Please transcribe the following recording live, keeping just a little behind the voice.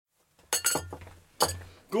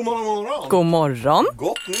God morgon, morgon. God morgon.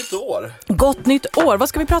 Gott nytt år. Gott nytt år. Vad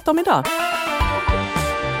ska vi prata om idag?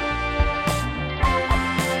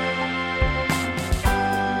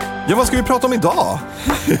 Ja, vad ska vi prata om idag?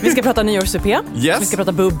 Vi ska prata nyårssupé. Yes. Vi ska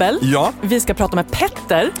prata bubbel. Ja. Vi ska prata med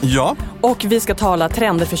Petter. Ja. Och vi ska tala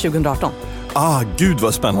trender för 2018. Gud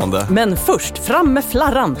vad spännande. Men först, fram med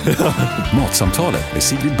flarran. Matsamtalet med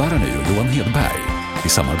Sigrid Barany och Johan Hedberg i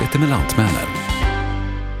samarbete med Lantmännen.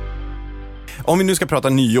 Om vi nu ska prata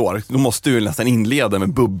nyår, då måste vi nästan inleda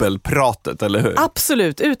med bubbelpratet, eller hur?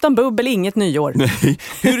 Absolut, utan bubbel inget nyår. Nej.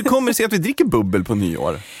 Hur kommer det sig att vi dricker bubbel på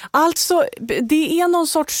nyår? Alltså, det är någon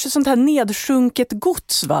sorts sånt här nedsjunket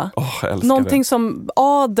gods, va? Jag älskar Någonting det. som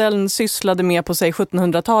adeln sysslade med på sig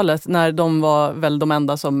 1700-talet, när de var väl de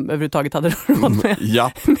enda som överhuvudtaget hade råd med,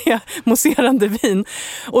 Ja. med mousserande vin.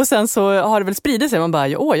 Och sen så har det väl spridit sig. Man bara,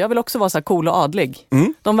 jag vill också vara så här cool och adlig.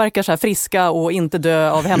 De verkar så här friska och inte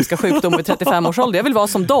dö av hemska sjukdomar vid 35 års ålder. Jag vill vara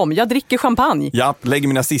som dem. Jag dricker champagne. Ja, lägger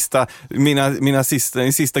mina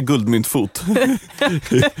sista guldmyntfot.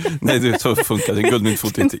 Nej, det så funkar det.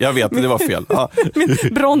 Guldmyntfot inte. Jag vet, det var fel. Ja. Min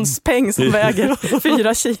bronspeng som väger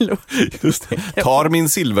 4 kilo. Just det. Tar min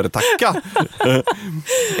silvertacka.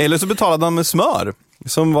 Eller så betalade de med smör,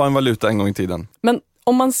 som var en valuta en gång i tiden. Men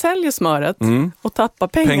om man säljer smöret och tappar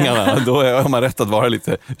pengarna, då har man rätt att vara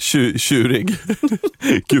lite tjurig.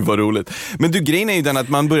 Gud vad roligt. Men du, grejen är ju den att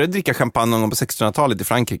man började dricka champagne någon gång på 1600-talet i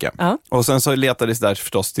Frankrike. Och sen så letades där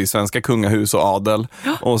förstås till svenska kungahus och adel.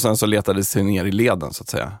 Och sen så letades sig ner i leden, så att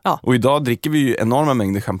säga. Och idag dricker vi ju enorma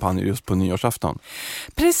mängder champagne just på nyårsafton.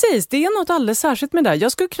 Precis, det är något alldeles särskilt med det.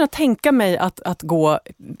 Jag skulle kunna tänka mig att gå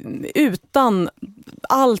utan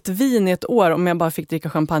allt vin i ett år om jag bara fick dricka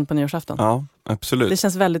champagne på nyårsafton. Ja, absolut. Det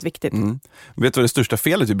känns väldigt viktigt. Vet du vad det största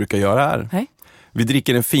felet vi brukar göra är? Nej. Vi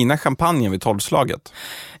dricker den fina champagnen vid 12-slaget.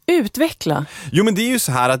 Utveckla. Jo, men det är ju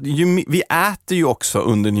så här att vi äter ju också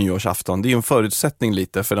under nyårsafton. Det är ju en förutsättning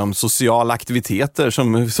lite för de sociala aktiviteter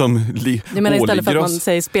som Du menar istället för att man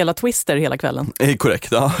säger spela Twister hela kvällen?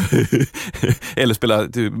 Korrekt, ja. Eller spela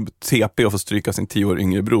TP och få stryka sin 10 år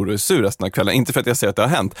yngre bror och är sur resten av kvällen. Inte för att jag säger att det har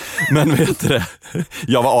hänt, men vet du det?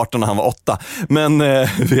 Jag var 18 och han var 8. Men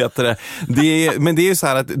vet du det? Men det är ju så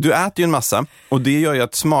här att du äter ju en massa, och det gör ju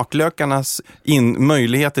att smaklökarnas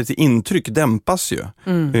möjligheter till intryck dämpas ju.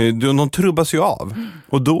 De trubbas ju av.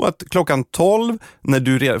 Och då att klockan 12, när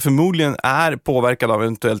du förmodligen är påverkad av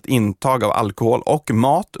eventuellt intag av alkohol och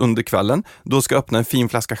mat under kvällen, då ska öppna en fin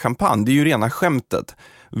flaska champagne. Det är ju rena skämtet.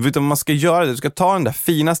 Vet du vad man ska göra? Du ska ta den där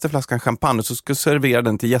finaste flaskan champagne och så ska du servera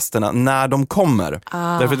den till gästerna när de kommer.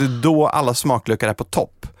 Därför att det är då alla smaklökar är på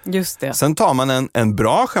topp. Just det. Sen tar man en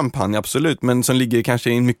bra champagne, absolut, men som ligger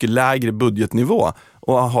kanske i en mycket lägre budgetnivå,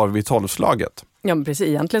 och har vi 12-slaget. Ja, men precis.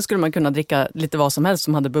 Egentligen skulle man kunna dricka lite vad som helst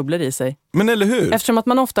som hade bubblor i sig. Men eller hur? Eftersom att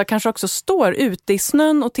man ofta kanske också står ute i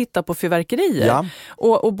snön och tittar på fyrverkerier. Ja.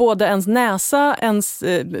 Och både ens näsa, ens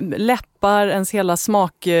läppar, ens hela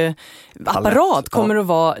smakapparat kommer att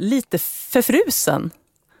vara lite förfrusen.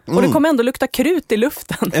 Och det kommer ändå lukta krut i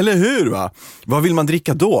luften. Eller hur, va? Vad vill man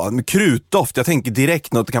dricka då? Med krutdoft, jag tänker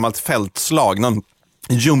direkt något gammalt fältslag, någon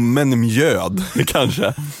ljummen mjöd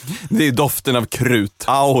kanske. Det är doften av krut,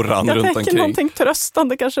 auran runt omkring. Jag tänker någonting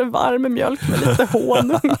tröstande, kanske varm mjölk med lite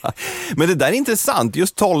honung. Men det där är intressant,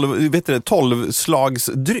 just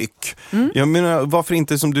 12-slagsdryck. Jag menar, varför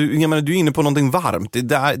inte som du är inne på någonting varmt,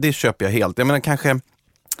 det köper jag helt. Jag menar kanske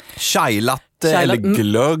chai latte eller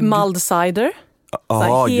glögg. Mild cider.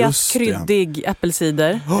 Het, kryddig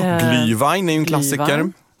äppelcider. Glühwein är ju en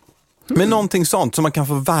klassiker. Men någonting sånt som man kan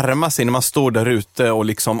få värma sig när man står där ute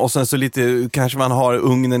och sen så lite, kanske man har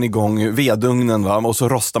ugnen igång, vedugnen, va? Och så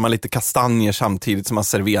rostar man lite kastanjer samtidigt som man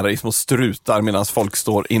serverar i små strutar medan folk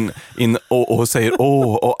står in och säger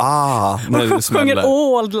åh och när det smäller. Och sjunger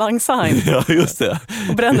Old Lang Syne. Ja, just det.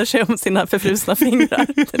 Och bränner sig om sina förfrusna fingrar.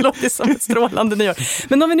 Det låter som ett strålande nyår.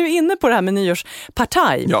 Men om vi nu är inne på det här med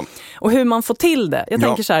nyårspartaj och hur man får till det. Jag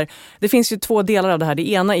tänker så här, det finns ju 2 delar av det här. Det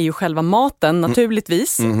ena är ju själva maten,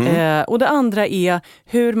 naturligtvis. Och det andra är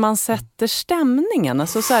hur man sätter stämningen.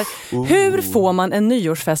 Alltså så här, hur får man en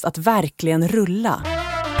nyårsfest att verkligen rulla?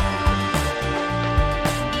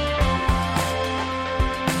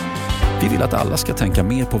 Vi vill att alla ska tänka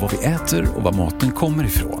mer på vad vi äter och var maten kommer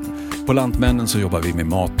ifrån. På Lantmännen så jobbar vi med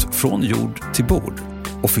mat från jord till bord.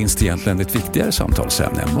 Och finns det egentligen ett viktigare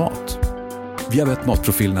samtalsämne än mat? Vi har bett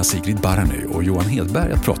matprofilerna Sigrid Barany och Johan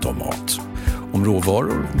Hedberg att prata om mat. Om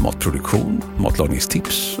råvaror, matproduktion,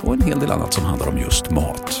 matlagningstips och en hel del annat som handlar om just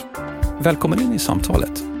mat. Välkommen in i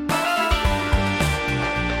samtalet.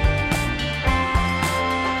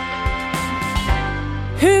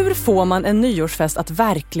 Hur får man en nyårsfest att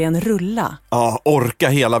verkligen rulla? Ja, orka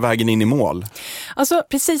hela vägen in i mål. Alltså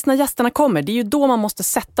precis när gästerna kommer, det är ju då man måste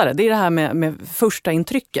sätta det. Det är det här med första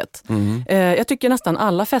intrycket. Jag tycker nästan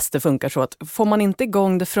alla fester funkar så att får man inte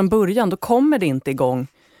igång det från början, då kommer det inte igång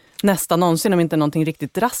nästan någonsin om inte någonting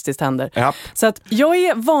riktigt drastiskt händer. Japp. Så att jag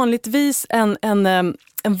är vanligtvis en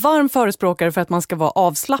varm förespråkare för att man ska vara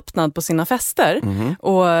avslappnad på sina fester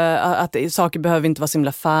och att saker behöver inte vara så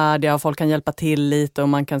himla färdiga och folk kan hjälpa till lite och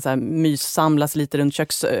man kan så här myssamlas lite runt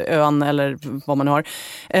köksön eller vad man har.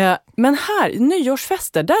 Men här,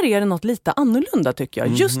 nyårsfester, där är det något lite annorlunda tycker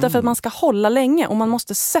jag. Just därför att man ska hålla länge och man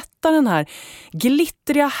måste sätta den här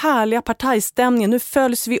glittriga, härliga partajstämningen. Nu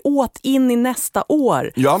följs vi åt in i nästa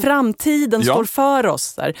år. Ja. Framtiden står för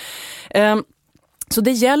oss där. Så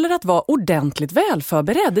det gäller att vara ordentligt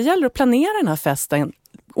välförberedd. Det gäller att planera den här festen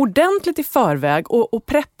ordentligt i förväg och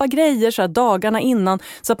preppa grejer så här dagarna innan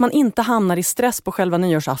så att man inte hamnar i stress på själva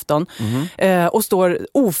nyårsafton och står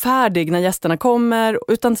ofärdig när gästerna kommer,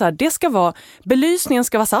 utan så här, det ska vara, belysningen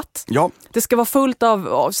ska vara satt. Ja. Det ska vara fullt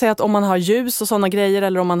av, säg att om man har ljus och sådana grejer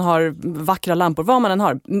eller om man har vackra lampor, vad man än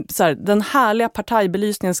har, så här, den härliga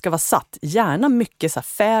partajbelysningen ska vara satt. Gärna mycket så här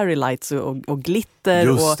fairy lights och glitter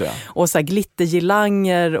och så här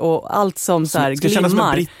glittergirlanger och allt som så här ska glimmar. Kännas som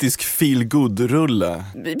en brittisk feel-good-rulle.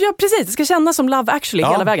 Ja, precis. Det ska kännas som Love Actually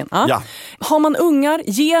hela vägen. Ja. Ja. Har man ungar,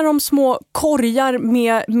 ge dem små korgar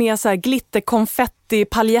med så här glitterkonfetti,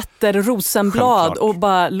 paljetter, rosenblad. Självklart. Och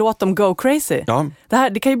bara låt dem go crazy. Ja.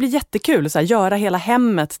 Det kan ju bli jättekul så här, göra hela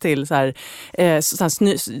hemmet till så här,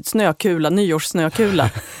 snökula, nyårssnökula.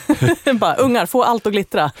 Bara, ungar, få allt att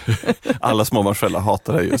glittra. Alla småbarnsföräldrar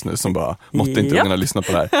hatar det just nu som bara måtte inte ungarna lyssna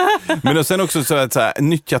på det här. Men sen också så här,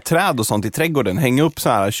 nyttja träd och sånt i trädgården. Häng upp så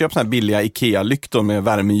här, köp så här billiga IKEA-lyktor med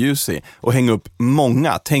värmeljus i och häng upp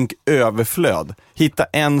många. Tänk överflöd. Hitta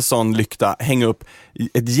en sån lykta, häng upp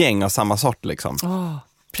ett gäng av samma sort liksom.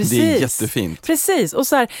 Precis. Det är jättefint. Precis, och,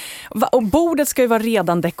 så här, och bordet ska ju vara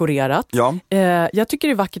redan dekorerat. Ja. Jag tycker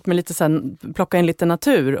det är vackert med lite så här, plocka in lite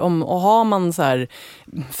natur. Och har man så här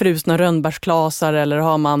frusna rönnbärsklasar eller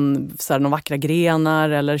har man så här, några vackra grenar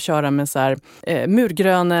eller köra med så här,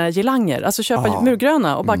 murgröna girlanger. Alltså köpa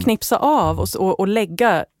murgröna och bara knipsa av och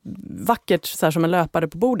lägga vackert så här, som en löpare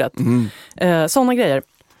på bordet. Sådana grejer.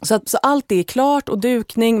 Så allt är klart och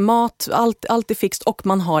dukning, mat, allt är fixt och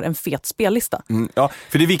man har en fet spellista. Ja,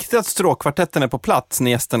 för det är viktigt att stråkkvartetten är på plats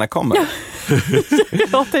när gästerna kommer. Ja. Jag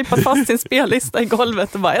har tejpat fast sin spellista i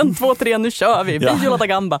golvet och bara 1, 2, 3, nu kör vi. Viola da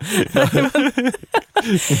Gamba.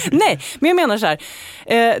 Nej, men jag menar så här.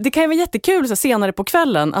 Det kan ju vara jättekul så senare på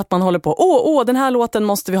kvällen att man håller på, den här låten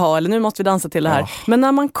måste vi ha eller nu måste vi dansa till det här. Men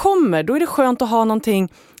när man kommer, då är det skönt att ha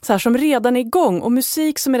någonting så här, som redan är igång och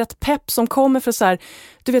musik som är rätt pepp som kommer för så här,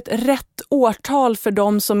 du vet, rätt årtal för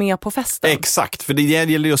de som är på festen. Exakt, för det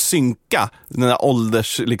gäller ju att synka den här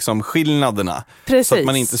åldersskillnaderna. Precis. Så att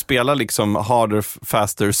man inte spelar liksom harder,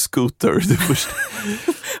 faster, scooter.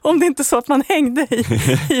 Om det inte är så att man hängde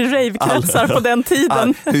i ravekretsar på den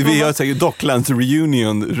tiden. Vi har säkert Docklands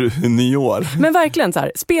reunion nyår. Men verkligen så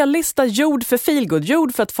här, spellista gjord för feelgood,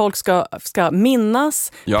 gjord för att folk ska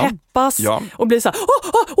minnas, peppas och bli så här,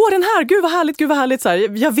 den här, gud vad härligt så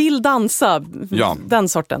här, jag vill dansa. Den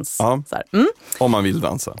sortens. Så här. Om man vill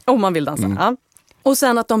dansa. Ja. Och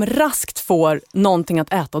sen att de raskt får någonting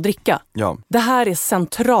att äta och dricka. Ja. Det här är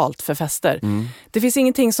centralt för fester. Det finns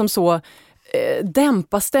ingenting som så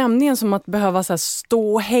dämpa stämningen som att behöva så här,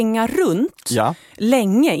 stå och hänga runt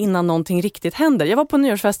länge innan någonting riktigt händer. Jag var på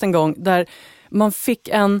nyårsfest en gång där man fick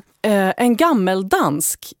en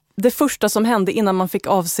gammeldansk, det första som hände innan man fick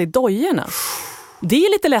av sig dojorna. Det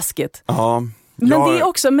är lite läskigt. Ja.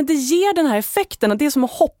 Men det ger den här effekten att det är som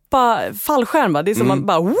att hoppa fallskärm, va? Det är som man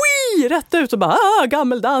bara rätt ut och bara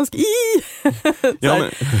gammeldansk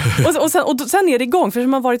och sen är det igång för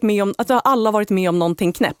man har varit med om att alla varit med om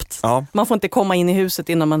någonting knäppt. Ja. Man får inte komma in i huset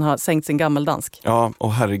innan man har sänkt sin gammeldansk. Ja,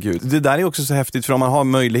 herregud. Det där är också så häftigt för om man har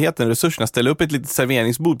möjligheten, resurserna, ställa upp ett litet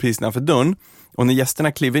serveringsbord precis innanför dörren. Och när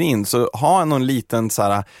gästerna kliver in så ha någon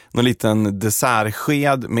liten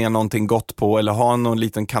dessertsked med någonting gott på eller ha någon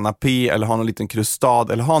liten kanapé eller ha någon liten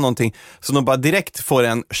krustad eller ha någonting så de bara direkt får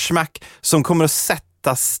en smack som kommer att sätta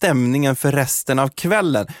stämningen för resten av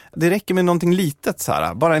kvällen. Det räcker med någonting litet så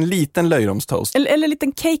här, bara en liten löjromstoast. Eller en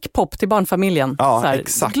liten cake pop till barnfamiljen. Ja, så här,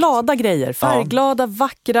 exakt. Glada grejer, färgglada,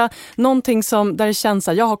 vackra, någonting som där det känns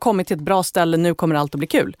att jag har kommit till ett bra ställe, nu kommer allt att bli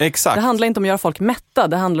kul. Exakt. Det handlar inte om att göra folk mätta,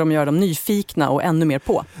 det handlar om att göra dem nyfikna och ännu mer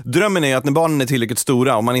på. Drömmen är att när barnen är tillräckligt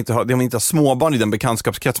stora och man inte har småbarn i den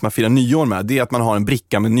bekantskapskrets man firar nyår med, det är att man har en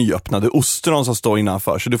bricka med nyöppnade ostron som står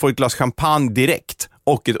innanför. Så du får ett glas champagne direkt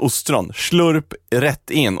och ett ostron. Slurp rätt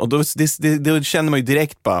in. Och då känner man ju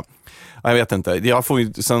direkt bara, jag vet inte, jag får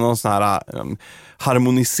ju någon sån här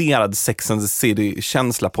harmoniserad Sex and the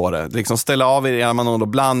City-känsla på det. Liksom ställa av er Manolo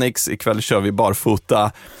Blahniks, ikväll kör vi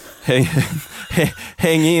barfota.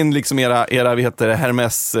 Häng in liksom era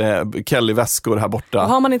Hermes Kelly-väskor här borta. Och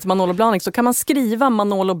har man inte Manolo Blahnik så kan man skriva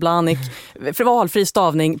Manolo Blahnik för valfri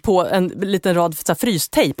stavning på en liten rad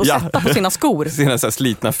frystejp och sätta på sina skor. Sina så här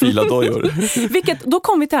slitna filadojor. Då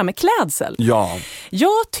kommer vi till det här med klädsel. Ja.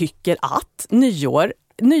 Jag tycker att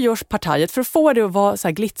nyårspartiet, för att få det att vara så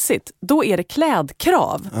här glitsigt, då är det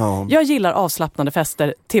klädkrav. Ja. Jag gillar avslappnade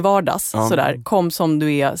fester till vardags. Sådär, kom som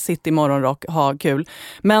du är, sitt i morgonrock, ha kul.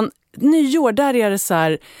 Men nyår, där är det så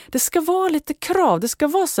här, det ska vara lite krav. Det ska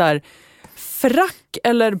vara så här frack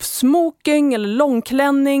eller smoking eller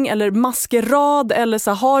långklänning eller maskerad eller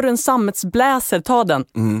så här, har du en sammetsbläser, ta den.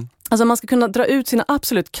 Alltså man ska kunna dra ut sina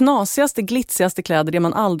absolut knasigaste, glitsigaste kläder, det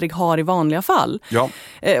man aldrig har i vanliga fall. Ja.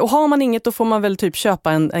 Och har man inget, då får man väl typ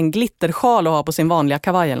köpa en glittersjal och ha på sin vanliga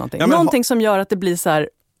kavaj eller någonting. Ja, någonting som gör att det blir så här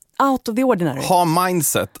out of the ordinary. Ha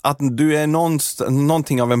mindset att du är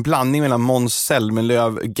någonting av en blandning mellan Måns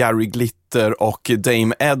Zelmerlöw, Gary Glitter och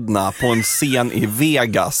Dame Edna på en scen i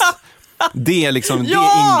Vegas. Det är liksom det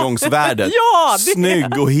ingångsvärdet.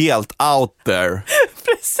 Snygg och helt out there.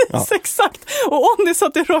 Precis, exakt. Och om det är så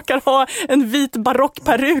att du råkar ha en vit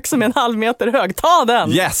barockperuk som är en halv meter hög, ta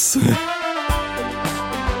den. Yes.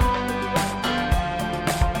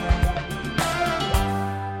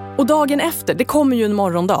 Och dagen efter, det kommer ju en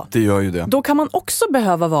morgondag. Det gör ju det. Då kan man också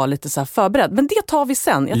behöva vara lite så här förberedd. Men det tar vi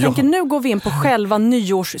sen. Jag tänker nu går vi in på själva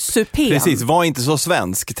nyårssupén. Precis, var inte så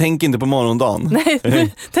svensk. Tänk inte på morgondagen.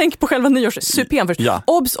 Nej, tänk på själva nyårssupén först. Ja.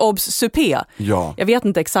 Obs, supé. Ja. Jag vet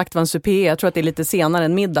inte exakt vad en supé är. Jag tror att det är lite senare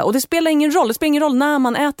än middag. Och det spelar ingen roll. Det spelar ingen roll när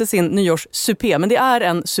man äter sin nyårssupé. Men det är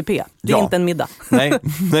en supé. Det är inte en middag. Nej,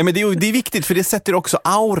 men det är viktigt för det sätter också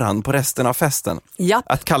auran på resten av festen. Japp.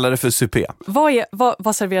 Att kalla det för supé.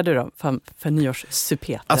 Vad serverar du då för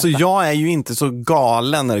nyårssupé? Alltså jag är ju inte så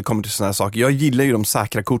galen när det kommer till såna här saker. Jag gillar ju de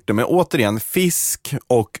säkra korten. Men återigen, fisk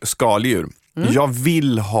och skaldjur. Jag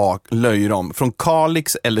vill ha löjrom. Från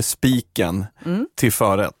Kalix eller Spiken till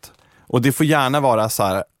förrätt. Och det får gärna vara så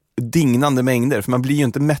här dignande mängder. För man blir ju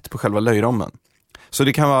inte mätt på själva löjrommen. Så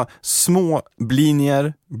det kan vara små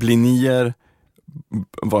blinier,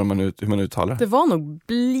 hur man uttalar. Det var nog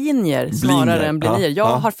blinier snarare än blinier. Jag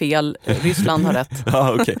har fel, Ryssland har rätt.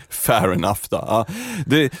 Ja, okej. Fair enough då. Ja.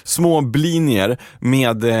 Det är små blinier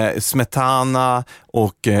med smetana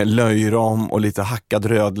och löjrom och lite hackad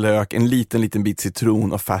rödlök, en liten bit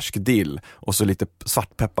citron och färsk dill och så lite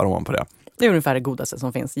svartpeppar ovanpå det. Det är ungefär det godaste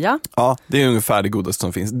som finns, ja? Ja, det är ungefär det godaste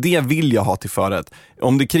som finns. Det vill jag ha till förrätt.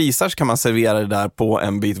 Om det krisar så kan man servera det där på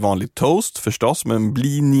en bit vanlig toast förstås, men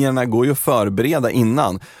blinierna går ju att förbereda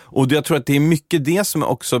innan. Och jag tror att det är mycket det som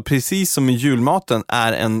också, precis som i julmaten,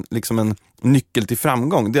 är en nyckel till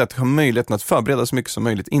framgång. Det är att ha möjligheten att förbereda så mycket som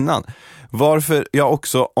möjligt innan. Varför jag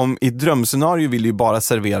också, om i drömscenario vill ju bara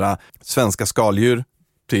servera svenska skaldjur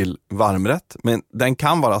till varmrätt, men den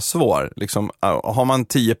kan vara svår. Har man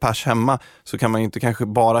 10 pers hemma så kan man ju inte kanske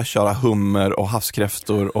bara köra hummer och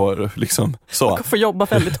havskräftor och så. Man får jobba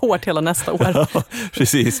väldigt hårt hela nästa år.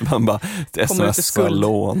 Precis, man bara smsa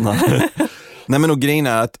låna. Nej, men och grejen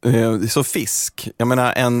är att så fisk, jag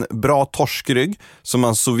menar en bra torskrygg som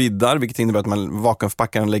man soviddar, vilket innebär att man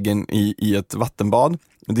vakuumförpackar den och lägger in i ett vattenbad.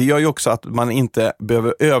 Det gör ju också att man inte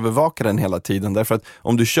behöver övervaka den hela tiden, därför att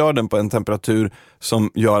om du kör den på en temperatur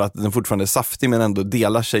som gör att den fortfarande är saftig men ändå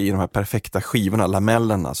delar sig i de här perfekta skivorna,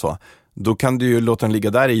 lamellerna så, då kan du ju låta den ligga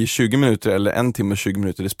där i 20 minuter eller 1 timme och 20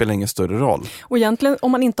 minuter. Det spelar ingen större roll. Och egentligen,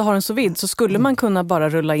 om man inte har en sous vide så skulle man kunna bara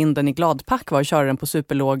rulla in den i gladpack och köra den på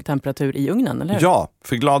superlåg temperatur i ugnen, eller hur? Ja,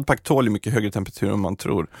 för gladpack tål ju mycket högre temperatur än man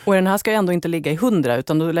tror. Och den här ska ju ändå inte ligga i 100,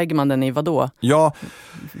 utan då lägger man den i vadå? Ja.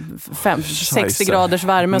 60 graders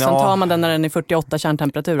värme och sen tar man den när den är 48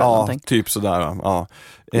 kärntemperatur eller någonting. Typ sådär. Ja.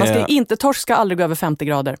 Torsk ska aldrig gå över 50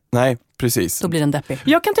 grader. Nej, precis. Då blir den deppig.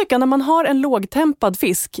 Jag kan tycka när man har en lågtempad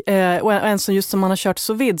fisk och en som just som man har kört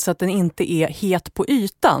sous vide så att den inte är het på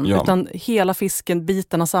ytan utan hela fisken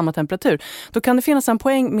biten har samma temperatur. Då kan det finnas en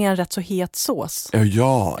poäng med en rätt så het sås.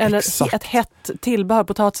 Ja, eller exakt. Ett hett tillbehör,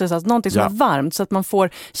 potatis, alltså någonting som är varmt så att man får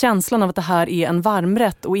känslan av att det här är en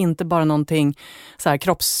varmrätt och inte bara någonting så här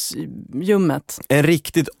kroppsljummet. En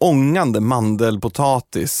riktigt ångande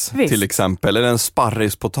mandelpotatis till exempel, eller en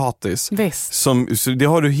sparrispotatis. Visst. Så det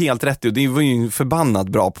har du helt rätt i. och det var ju en förbannat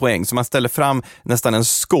bra poäng. Så man ställer fram nästan en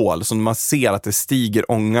skål som man ser att det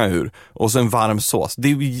stiger ånga ur och så en varm sås.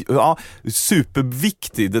 Det är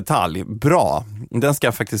superviktig detalj. Bra. Den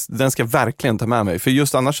ska jag verkligen ta med mig. För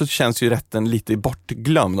just annars så känns ju rätten lite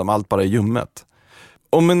bortglömd om allt bara är ljummet.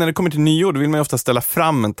 Men när det kommer till nyår, då vill man ju ofta ställa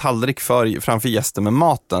fram en tallrik framför gäster med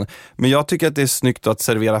maten. Men jag tycker att det är snyggt att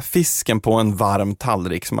servera fisken på en varm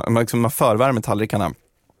tallrik. Så man förvärmer tallrikarna.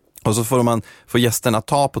 Och så får gästerna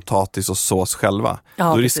ta potatis och sås själva. Ja,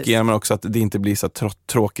 då riskerar man också att det inte blir så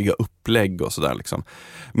tråkiga upplägg och sådär liksom.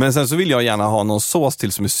 Men sen så vill jag gärna ha någon sås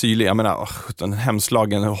till som är syrlig. Jag menar, en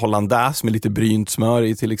hemslagen hollandaise med lite brynt smör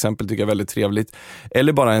i till exempel tycker jag är väldigt trevligt.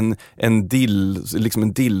 Eller bara en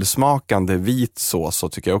dillsmakande vit sås så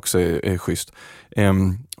tycker jag också är schysst.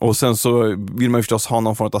 Och sen så vill man ju förstås ha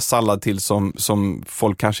någon form av sallad till som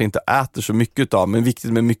folk kanske inte äter så mycket av, men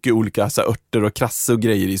viktigt med mycket olika så här, örter och krasse och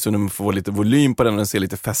grejer i, så man får lite volym på den och den ser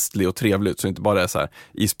lite festlig och trevlig ut, så det inte bara är så här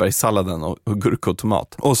isbergssalladen och gurka och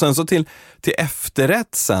tomat. Och sen så till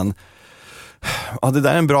efterrätt sen. Ja, det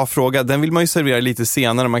där är en bra fråga. Den vill man ju servera lite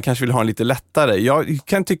senare. Man kanske vill ha en lite lättare. Jag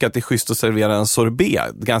kan tycka att det är schysst att servera en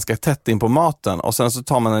sorbet ganska tätt in på maten. Och sen så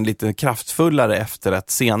tar man en lite kraftfullare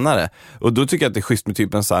efterrätt senare. Och då tycker jag att det är schysst med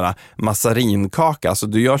typ en så här massarinkaka. Alltså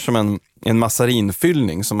du gör som en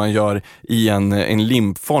massarinfyllning som man gör i en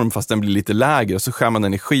limpform fast den blir lite lägre. Och så skär man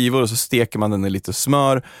den i skivor och så steker man den i lite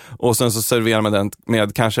smör. Och sen så serverar man den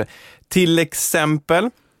med kanske till exempel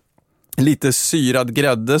lite syrad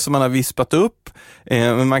grädde som man har vispat upp.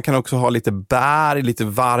 Men man kan också ha lite bär, lite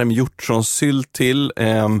varm hjortronsylt till. Det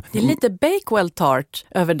är lite Bakewell tart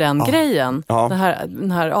över den grejen. Ja.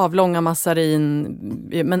 Den här avlånga massarin.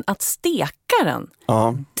 Men att steka den,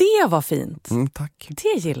 det var fint. Tack.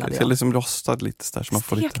 Det gillade jag. Det är liksom rostad lite där. Så man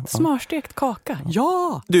får lite, smörstekt kaka.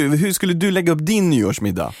 Ja! Du, hur skulle du lägga upp din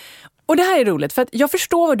nyårsmiddag? Och det här är roligt, för att jag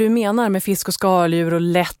förstår vad du menar med fisk och skaldjur och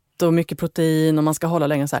lätt och mycket protein och man ska hålla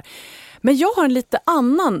länge så här. Men jag har en lite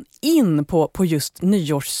annan in på just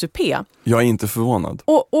nyårssupé. Jag är inte förvånad.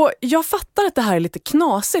 Och jag fattar att det här är lite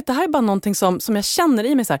knasigt. Det här är bara någonting som jag känner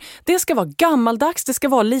i mig så här. Det ska vara gammaldags, det ska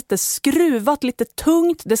vara lite skruvat, lite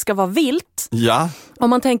tungt, det ska vara vilt. Ja. Om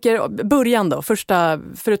man tänker början då,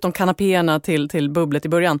 förutom kanapéerna till bubblet i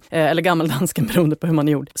början, eller gammaldansken beroende på hur man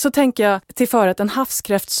är gjord. Så tänker jag till förrätt en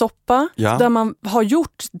havskräftsoppa där man har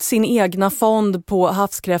gjort sin egna fond på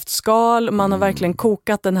havskräftskal. Man har verkligen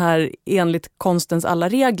kokat den här enligt konstens alla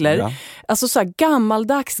regler. Ja. Alltså så här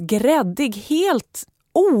gammaldags, gräddig, helt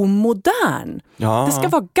omodern. Ja. Det ska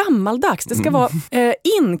vara gammaldags. Det ska vara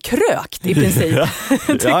inkrökt i princip.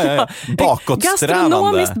 Ja. Bakåtsträvande.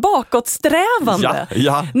 Gastronomiskt bakåtsträvande.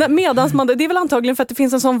 Ja. Medans det är väl antagligen för att det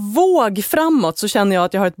finns en sån våg framåt, så känner jag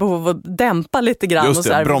att jag har ett behov av att dämpa lite grann. Just det,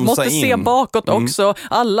 och så här, måste in. Se bakåt också.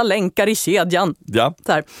 Alla länkar i kedjan. Ja.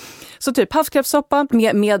 Så typ havskräftsoppa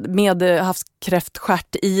med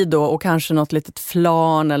havskräftstjärt i då, och kanske något litet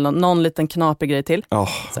flan eller någon liten knapig grej till.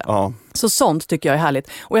 Så sånt tycker jag är härligt.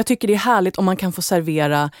 Och jag tycker det är härligt om man kan få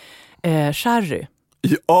servera sherry.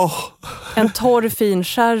 En torr fin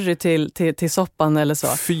sherry till soppan eller så.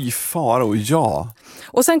 Fy faro, ja.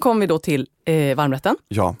 Och sen kommer vi då till varmrätten.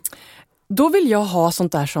 Ja. Då vill jag ha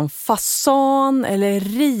sånt där som fasan eller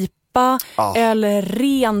ripa. Eller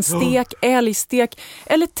renstek, älgstek,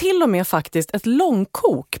 eller till och med faktiskt ett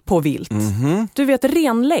långkok på vilt. Du vet,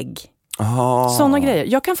 renlägg. Såna grejer.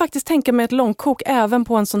 Jag kan faktiskt tänka mig ett långkok även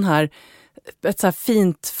på ett så här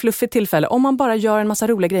fint, fluffigt tillfälle. Om man bara gör en massa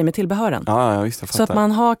roliga grejer med tillbehören. Så att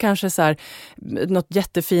man har kanske så här något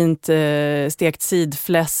jättefint stekt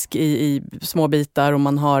sidfläsk i små bitar, och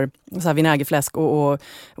man har så här vinägerfläsk och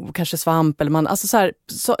kanske svamp eller alltså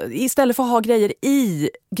så istället för att ha grejer i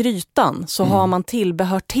grytan så har man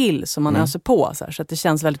tillbehör till som man öser på så att det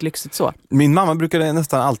känns väldigt lyxigt så. Min mamma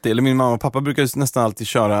min mamma och pappa brukade nästan alltid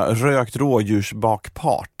köra rökt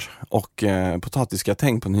rådjursbakpart och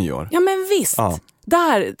potatisgratäng på nyår. Ja, men visst.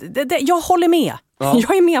 Jag håller med.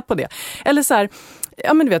 Jag är med på det. Eller så här,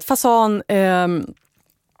 ja men du vet, fasan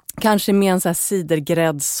kanske med en så här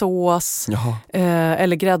cidergräddsås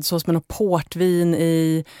eller gräddsås med något portvin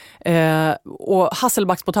i och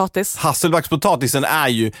hasselbackspotatis. Hasselbackspotatisen är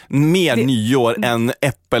ju mer nyår än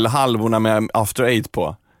äppelhalvorna med After Eight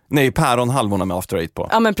på. Nej, päronhalvorna med After Eight på.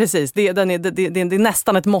 Ja, men precis. Det är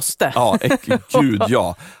nästan ett måste. Ja, gud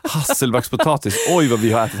ja. Hasselbackspotatis. Oj, vad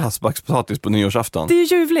vi har ätit hasselbackspotatis på nyårsafton. Det är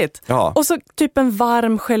ljuvligt. Ja. Och så typ en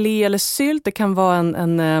varm gelé eller sylt. Det kan vara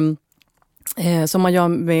en som man gör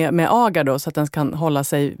med agar då, så att den kan hålla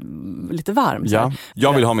sig lite varm. Ja,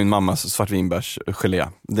 jag vill ha min mammas svartvinbärsgelé.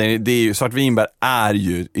 Svartvinbär är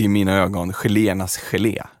ju i mina ögon geléernas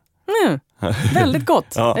gelé. Väldigt gott.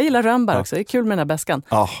 Jag gillar rönnbär också. Det är kul med den här bäskan.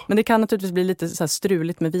 Men det kan naturligtvis bli lite så här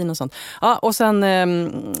struligt med vin och sånt. Ja, och sen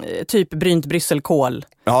typ brynt brysselkål.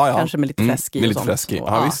 Kanske med lite fläsk i och sånt. Fläsk i.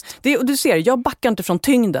 Visst. Du ser, jag backar inte från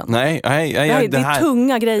tyngden. Nej, det är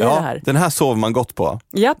tunga grejer det här. Den här sover man gott på.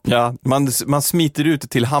 Japp. Ja, man smiter ut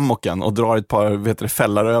till hammocken och drar ett par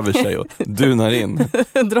fällar över sig och dunar in.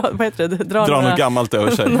 Drar något gammalt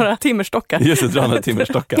över sig. Några timmerstockar. Just det, dra några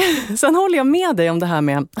timmerstockar. Sen håller jag med dig om det här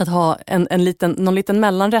med att ha någon liten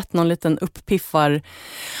mellanrätt, någon liten upppiffar.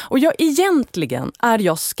 Och egentligen är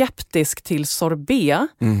jag skeptisk till sorbet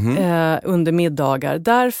under middagar.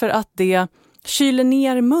 Därför att det kyler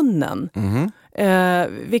ner munnen.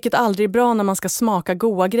 Vilket aldrig är bra när man ska smaka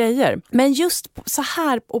goda grejer. Men just så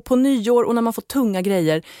här och på nyår och när man får tunga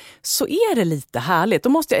grejer så är det lite härligt.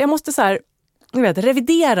 Jag måste så här,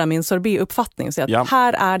 revidera min sorbet-uppfattning och säga att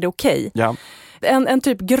här är det okej. Ja. En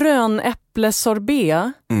typ grön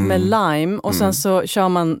äpplesorbet med lime och sen så kör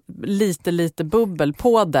man lite bubbel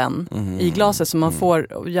på den i glaset så man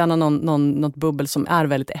får gärna något bubbel som är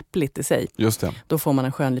väldigt äppligt i sig. Just det. Då får man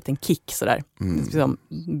en skön liten kick sådär. Liksom,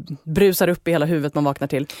 brusar upp i hela huvudet man vaknar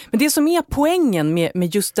till. Men det som är poängen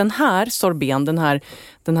med just den här sorben,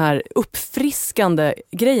 den här uppfriskande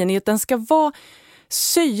grejen är att den ska vara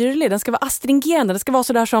syrlig, den ska vara astringerande, den ska vara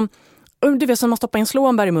sådär som du vet som man stoppar in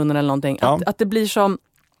slånbär i munnen eller någonting. Att det blir som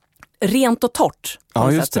rent och torrt.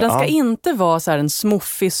 Så den ska inte vara så här en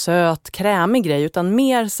smuffig, söt, krämig grej utan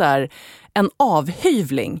mer så här en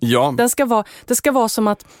avhyvling. Ja. Det ska vara som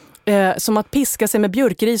att piska sig med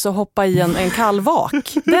björkris och hoppa i en kall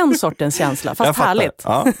vak. Den sortens känsla, fast härligt.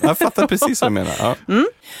 Jag fattar precis vad du menar. Ja.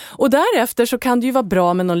 Och därefter så kan det ju vara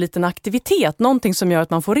bra med någon liten aktivitet. Någonting som gör att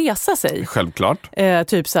man får resa sig. Självklart.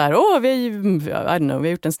 Typ så här, vi har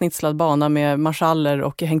gjort en snitslad bana med marschaller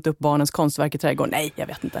och hängt upp barnens konstverk i trädgården. Nej, jag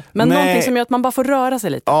vet inte. Men någonting som gör att man bara får röra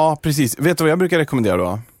sig lite. Ja, precis. Vet du vad jag brukar rekommendera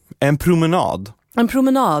då? En promenad. En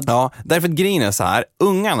promenad. Ja, därför att grejen är så här,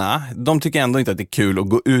 ungarna, de tycker ändå inte att det är kul att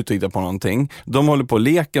gå ut och hitta på någonting. De håller på att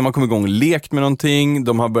leka, man kommer igång och lekt med någonting,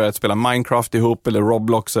 de har börjat spela Minecraft ihop eller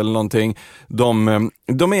Roblox eller någonting. De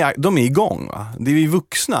är igång, va? Det är vi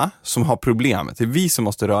vuxna som har problemet, det är vi som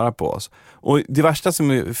måste röra på oss. Och det värsta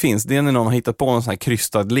som finns, det är när någon har hittat på en sån här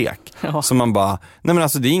krystad lek. Ja. Som man bara, nej men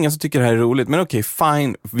alltså det är ingen som tycker det här är roligt, men okej,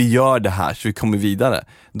 fine, vi gör det här så vi kommer vidare.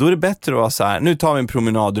 Då är det bättre att vara så här, nu tar vi en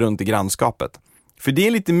promenad runt i grannskapet. För det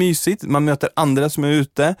är lite mysigt, man möter andra som är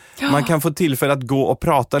ute, man kan få tillfälle att gå och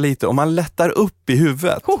prata lite och man lättar upp i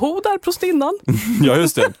huvudet. Hoho, där prostinnan. Ja,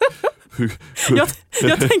 just det.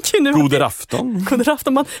 Jag tänker nu... God afton. God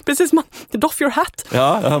afton, precis, doff your hat.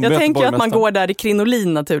 Jag tänker att man går där i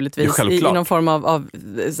krinolin naturligtvis. I någon form av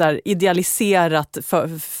så här, idealiserat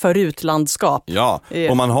förutlandskap. Ja,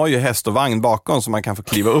 och man har ju häst och vagn bakom så man kan få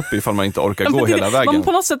kliva upp ifall man inte orkar gå hela vägen. Men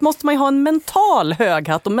på något sätt måste man ju ha en mental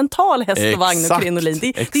höghatt och mental häst och vagn och krinolin.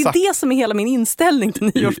 Det är det som är hela min inställning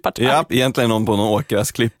till nyårspartiet. Ja, egentligen någon på någon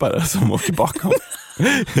åkgräsklippare som åker bakom.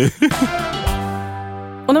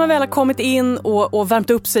 Och när man väl har kommit in och värmt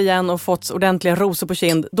upp sig igen och fått ordentliga rosor på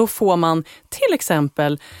kind, då får man till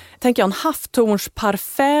exempel, tänker jag, en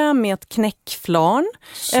havtornsparfait med ett knäckflarn.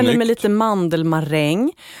 Snyggt. Eller med lite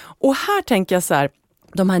mandelmaräng. Och här tänker jag så här,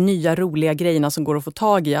 de här nya roliga grejerna som går att få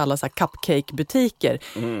tag i alla så här cupcake-butiker.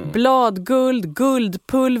 Bladguld,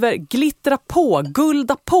 guldpulver, glittra på,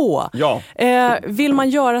 gulda på. Ja. Vill man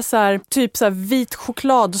göra så här, typ så här vit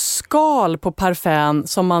chokladskal på parfym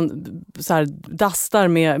som man så här dastar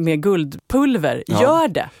med guldpulver, gör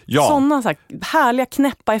det. Ja. Sådana så här härliga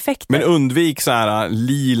knäppa effekter. Men undvik så här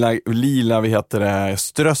lila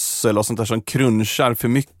strössel och sånt där som crunchar för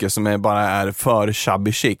mycket som bara är för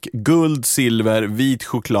shabby chic. Guld, silver, vit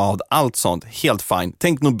choklad, allt sånt, helt fine.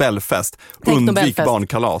 Tänk Nobelfest, undvik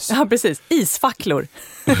barnkalas. Ja, precis. Isfacklor.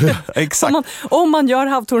 Exakt. Om man gör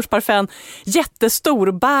havtornsparfym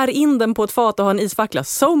jättestor, bär in den på ett fat och har en isfackla.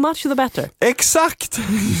 So much the better. Exakt!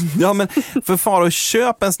 Ja, men för far och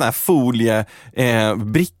köp en sån här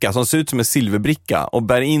foliebricka som ser ut som en silverbricka och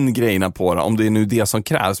bär in grejerna på det, om det är nu det som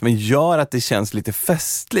krävs. Men gör att det känns lite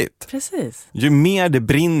festligt. Precis. Ju mer det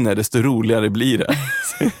brinner, desto roligare blir det.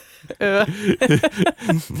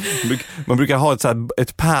 Man brukar ha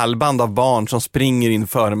ett pärlband av barn som springer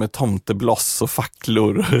inför med tomtebloss och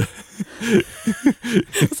facklor.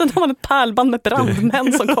 Och sen har man ett pärlband med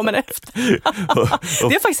brandmän som kommer efter.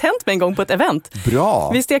 Det har faktiskt hänt mig en gång på ett event.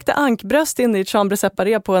 Bra. Vi stekte ankbröst in i ett chambre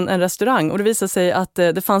séparé på en restaurang och det visade sig att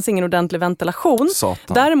det fanns ingen ordentlig ventilation.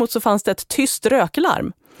 Satan. Däremot så fanns det ett tyst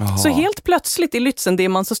röklarm. Aha. Så helt plötsligt i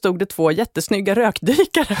Lützendimman så stod det 2 jättesnygga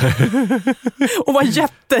rökdykare och var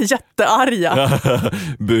jättearga.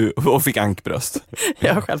 Och fick ankbröst.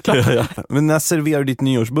 Ja, självklart. Ja. Men när serverar du ditt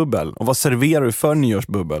nyårsbubbel? Och vad serverar du för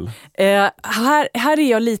nyårsbubbel? Här är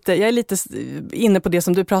jag är lite inne på det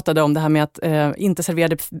som du pratade om, det här med att inte servera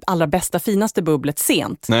det allra bästa, finaste bubblet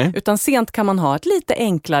sent. Nej. Utan sent kan man ha ett lite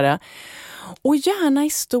enklare. Och gärna i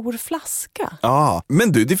stor flaska. Ja,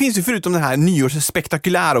 men du, det finns ju förutom det här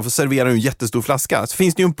nyårsspektakulära och få servera en jättestor flaska, så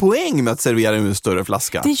finns det ju en poäng med att servera en större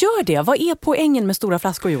flaska. Det gör det. Vad är poängen med stora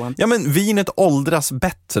flaskor, Johan? Ja, men vinet åldras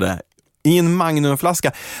bättre i en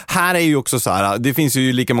magnumflaska. Här är ju också så här, det finns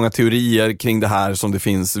ju lika många teorier kring det här som det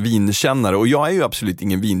finns vinkännare. Och jag är ju absolut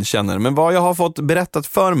ingen vinkännare, men vad jag har fått berättat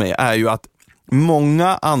för mig är ju att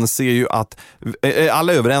många anser ju att,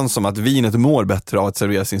 alla är överens om att vinet mår bättre av att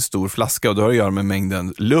servera sin stor flaska, och det har att göra med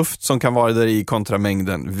mängden luft som kan vara där i kontra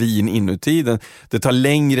mängden vin inuti. Det tar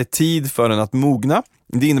längre tid för den att mogna.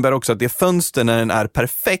 Det innebär också att det fönster när den är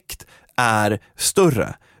perfekt är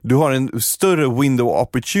större. Du har en större window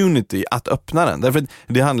opportunity att öppna den. Därför att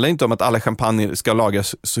det handlar inte om att alla champagne ska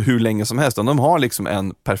lagas så hur länge som helst. De har liksom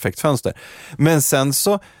en perfekt fönster. Men sen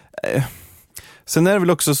så... Sen är det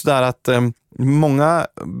väl också sådär att många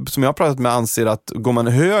som jag har pratat med anser att går man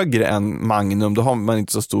högre än Magnum, då har man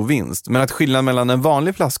inte så stor vinst. Men att skillnaden mellan en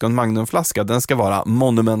vanlig flaska och en Magnumflaska, den ska vara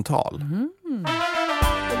monumental. Mm.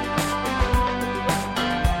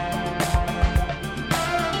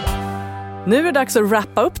 Nu är det dags att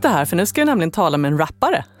rappa upp det här, för nu ska jag nämligen tala med en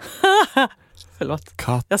rappare. Förlåt,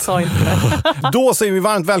 Katt. jag sa inte det. Då säger vi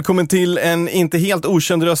varmt välkommen till en inte helt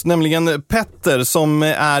okänd röst, nämligen Petter som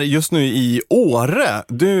är just nu i Åre.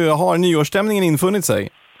 Du, har nyårsstämningen infunnit sig?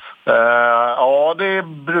 Ja, det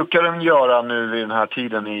brukar den göra nu i den här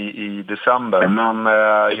tiden i december. Men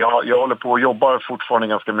jag håller på och jobbar fortfarande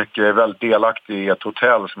ganska mycket. Jag är väldigt delaktig i ett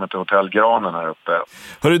hotell som heter Hotell Granen här uppe.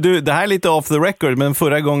 Hörru du, det här är lite off the record, men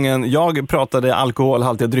förra gången jag pratade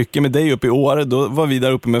alkoholhaltiga drycker med dig uppe i Åre, då var vi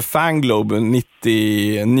där uppe med Fanglobe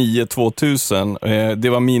 99-2000. Det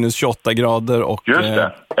var minus 28 grader och... Just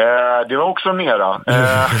det. Det var också mera.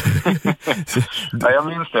 Jag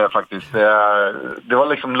minns det faktiskt. Det var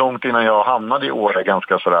liksom långt innan jag hamnade i Åre,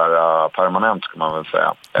 ganska sådär permanent ska man väl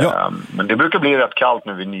säga. Ja. Men det brukar bli rätt kallt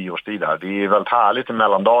nu vid nyårstid här. Det är väldigt härligt i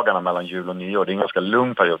mellandagarna mellan jul och nyår. Det är en ganska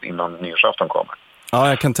lugn period innan nyårsafton kommer. Ja,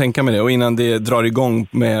 jag kan tänka mig det. Och innan det drar igång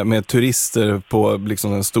med turister på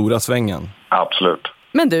liksom den stora svängen. Absolut.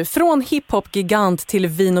 Men du, från hiphop-gigant till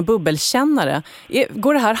vin- och bubbelkännare,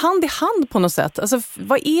 går det här hand i hand på något sätt? Alltså,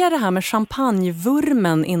 vad är det här med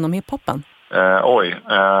champagnevurmen inom hiphopen?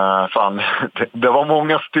 Fan, det var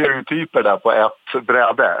många stereotyper där på ett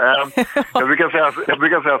bräde. Jag brukar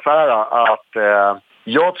säga så här att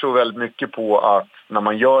jag tror väldigt mycket på att när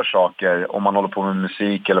man gör saker, om man håller på med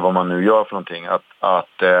musik eller vad man nu gör för någonting,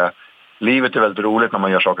 att livet är väldigt roligt när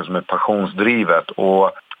man gör saker som är passionsdrivet.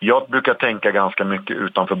 Och jag brukar tänka ganska mycket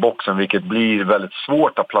utanför boxen, vilket blir väldigt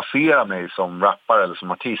svårt att placera mig som rappare eller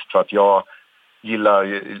som artist, för att jag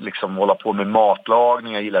gillar liksom hålla på med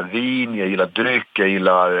matlagning, jag gillar vin, jag gillar dryck, jag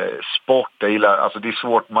gillar sport, alltså det är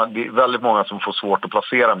svårt, det är väldigt många som får svårt att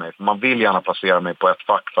placera mig. Man vill gärna placera mig på ett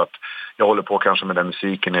fack för att jag håller på kanske med den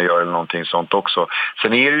musiken jag gör eller någonting sånt också.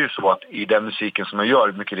 Sen är det ju så att i den musiken som jag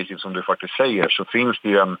gör, mycket riktigt som du faktiskt säger, så finns det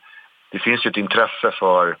ju ett intresse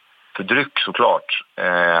för dryck såklart.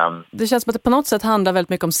 Det känns som att det på något sätt handlar väldigt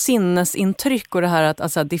mycket om sinnesintryck och det här att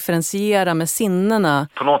alltså, differentiera med sinnena.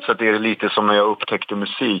 På något sätt är det lite som när jag upptäckte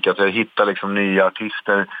musik, att jag hittar liksom nya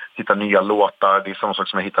artister, hittar nya låtar. Det är samma sak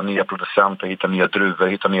som jag hittar nya producenter, hittar nya druvor,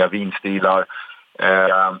 hittar nya vinstilar.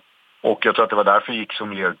 Och jag tror att det var därför jag gick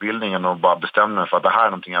sommelierutbildningen och bara bestämde mig för att det här är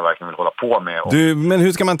någonting jag verkligen vill hålla på med. Du, men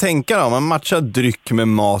hur ska man tänka då? Man matchar dryck med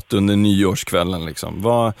mat under nyårskvällen liksom.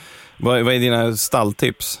 Vad är dina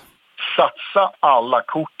stalltips? Satsa alla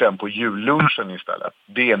korten på jullunchen istället.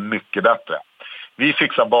 Det är mycket bättre. Vi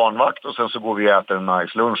fixar barnvakt och sen så går vi och äter en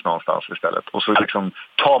nice lunch någonstans istället. Och så liksom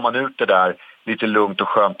tar man ut det där lite lugnt och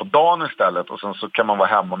skönt på dagen istället. Och sen så kan man vara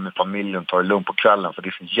hemma med familjen och ta det lugnt på kvällen, för det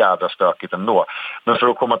är så jävla stökigt ändå. Men för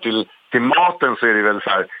att komma till maten så är det väl så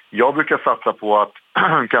här. Jag brukar satsa på att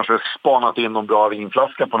kanske spanat in någon bra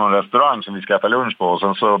vinflaska på någon restaurang som vi ska äta lunch på. Och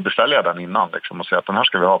sen så beställer jag den innan liksom, och säger att den här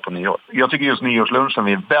ska vi ha på nyår. Jag tycker just nyårslunchen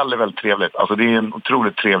är väldigt, väldigt trevligt. Alltså det är en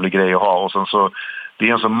otroligt trevlig grej att ha. Och sen så, det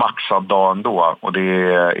är en så maxad dag ändå. Och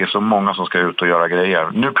det är så många som ska ut och göra grejer.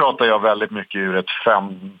 Nu pratar jag väldigt mycket ur ett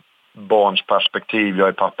 5-barns perspektiv. Jag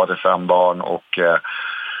är pappa till 5 barn och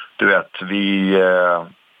du vet, vi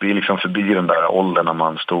är liksom förbi den där åldern när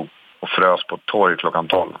man stod och frös på ett torg klockan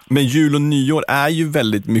 12. Men jul och nyår är ju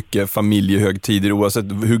väldigt mycket familjehögtider oavsett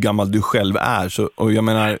hur gammal du själv är. Så, och jag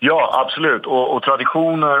menar... Ja, absolut. Och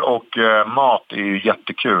traditioner och mat är ju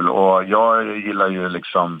jättekul. Och jag gillar ju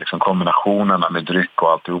liksom kombinationerna med dryck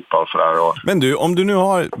och alltihopa och sådär. Men du, om du nu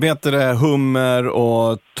har hummer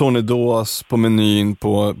och tornedås på menyn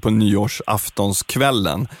på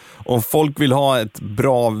nyårsaftonskvällen. Om folk vill ha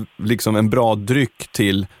en bra dryck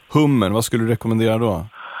till hummer, vad skulle du rekommendera då?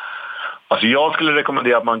 Alltså jag skulle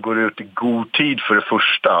rekommendera att man går ut i god tid för det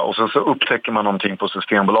första. Och sen så upptäcker man någonting på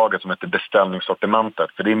Systembolaget som heter beställningssortimentet.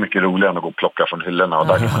 För det är mycket roligare än att gå och plocka från hyllorna. Och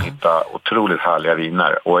där kan man hitta otroligt härliga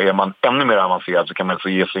viner. Och är man ännu mer avancerad så kan man så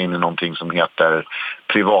ge sig in i någonting som heter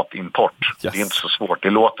privatimport. Yes. Det är inte så svårt. Det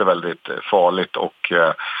låter väldigt farligt och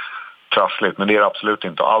trassligt. Men det är det absolut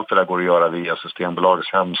inte. Allt det där går att göra via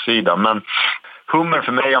Systembolagets hemsida. Men hummer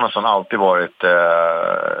för mig har nästan alltid varit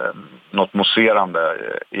något mousserande,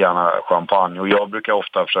 gärna champagne. Och jag brukar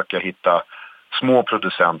ofta försöka hitta små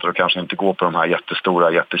producenter och kanske inte gå på de här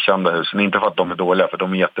jättestora, jättekända husen. Inte för att de är dåliga, för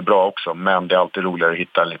de är jättebra också. Men det är alltid roligare att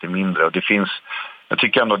hitta lite mindre. Och det finns, jag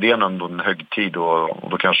tycker ändå det är en högtid och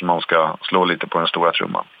då kanske man ska slå lite på den stora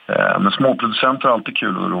trumman. Men småproducenter är alltid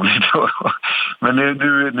kul och roligt. Men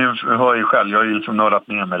nu hör ju själv, jag har ju liksom nördat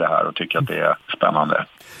ner med det här och tycker att det är spännande.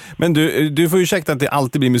 Men du får ju ursäkta att det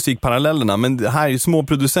alltid blir musikparallellerna, men det här är små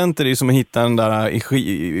producenter är som att hitta den där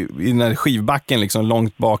i den där skivbacken liksom,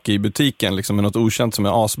 långt bak i butiken liksom, med något okänt som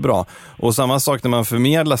är asbra. Och samma sak när man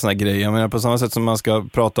förmedlar såna grejer, jag menar, på samma sätt som man ska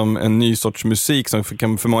prata om en ny sorts musik som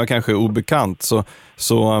för många kanske är obekant,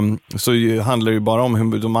 så handlar det ju bara om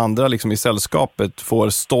hur de andra liksom, i sällskapet får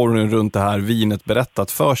storyn runt det här vinet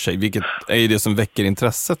berättat för sig, vilket är det som väcker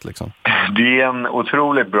intresset liksom. Det är en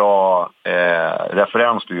otroligt bra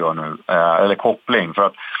referens du gör nu, eller koppling, för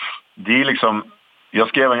att det är liksom, jag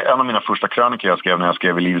skrev en av mina första krönikor jag skrev när jag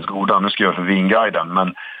skrev i Livets Goda, nu skrev jag för Vinguiden,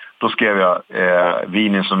 men då skrev jag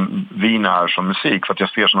vin är som musik, för att jag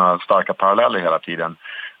ser sådana starka paralleller hela tiden.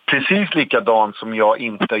 Precis likadant som jag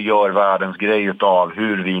inte gör världens grej av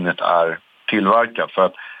hur vinet är tillverkat, för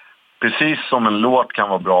att precis som en låt kan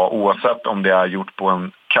vara bra oavsett om det är gjort på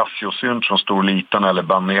en Casio-synt från Stor Liten eller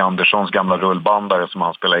Benny Anderssons gamla rullbandare som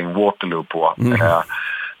han spelar in Waterloo på.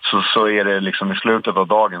 Så är det liksom i slutet av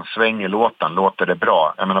dagen, svänger låten, låter det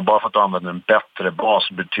bra. Jag menar, bara för att du använder en bättre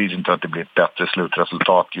bas betyder inte att det blir ett bättre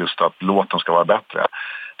slutresultat, just att låten ska vara bättre.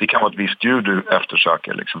 Det kan vara ett visst ljud du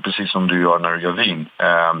eftersöker, liksom, precis som du gör när du gör vin.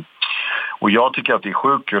 Och jag tycker att det är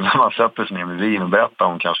sjukt kul när man sätter sig ner med vin och berättar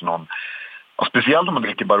om kanske någon. Och speciellt om man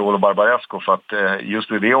dricker Barolo Barbaresco, för att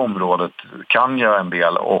just i det området kan jag en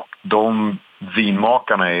del, och de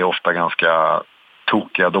vinmakarna är ofta ganska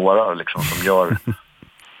tokiga dårar liksom, som gör...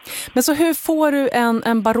 Men så hur får du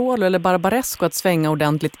en Barolo eller Barbaresco att svänga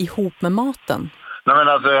ordentligt ihop med maten? Nej, men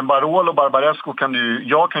alltså en Barolo Barbaresco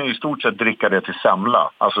jag kan ju i stort sett dricka det till semla.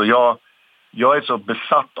 Alltså jag är så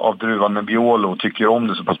besatt av druvan Nebbiolo och tycker om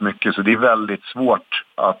det så pass mycket, så det är väldigt svårt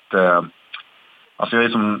att... Alltså jag är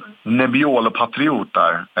som Nebbiolo-patriot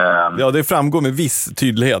där. Ja, det framgår med viss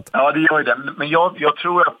tydlighet. Ja, det gör ju det. Men jag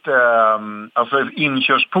tror att alltså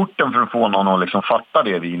inkörsporten för att få någon att liksom fatta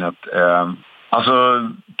det vinet... Alltså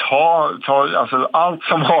alltså allt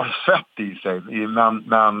som har fett i sig.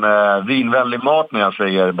 Men vinvänlig mat, när jag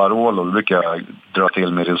säger Barolo, då brukar jag dra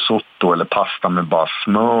till med risotto eller pasta med bara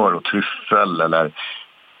smör och tryffel eller...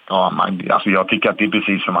 Ja, alltså jag tycker att det är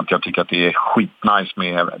precis som att jag tycker att det är skitnice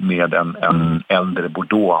med en äldre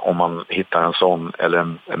Bordeaux, om man hittar en sån,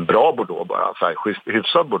 eller en bra Bordeaux bara, så här,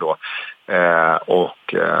 hyfsad Bordeaux.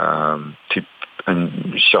 Typ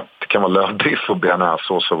en kött, det kan vara lövbiff och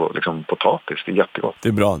bearnaisesås och liksom potatis, det är jättegott. Det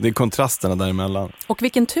är bra, det är kontrasterna däremellan. Och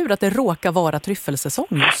vilken tur att det råkar vara tryffelsäsong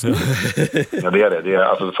just nu. Ja, det är det.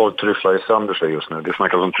 Alltså folk tryfflar i sönder sig just nu. Det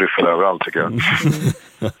snackas om tryffel överallt, tycker jag.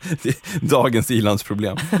 Dagens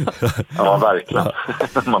ilandsproblem. Ja, verkligen.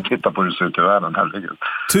 Man tittar på hur det ser ut i världen, herregud.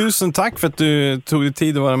 Tusen tack för att du tog dig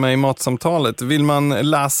tid att vara med i Matsamtalet. Vill man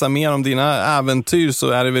läsa mer om dina äventyr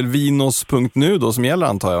så är det väl vinos.nu då som gäller,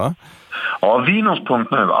 antar jag, va? Ja,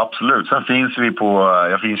 vinos.nu, absolut. Sen finns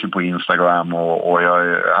jag finns ju på Instagram och jag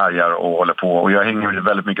härjar och håller på. Och jag hänger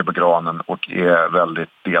väldigt mycket på granen och är väldigt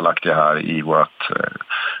delaktig här i vårt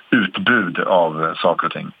utbud av saker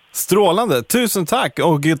och ting. Strålande, tusen tack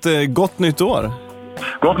och ett gott nytt år.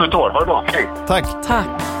 Gott nytt år, ha det bra, hej. Tack.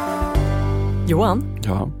 Johan?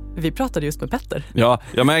 Ja. Vi pratade just med Petter. Ja,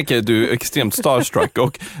 jag märker att du är extremt starstruck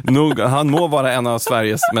och han må vara en av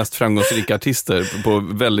Sveriges mest framgångsrika artister på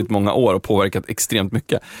väldigt många år och påverkat extremt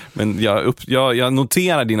mycket. Men jag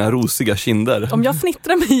noterar dina rosiga kinder. Om jag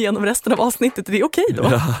fnittrar mig igenom resten av avsnittet, är det okej då?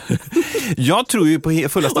 Ja. Jag tror ju på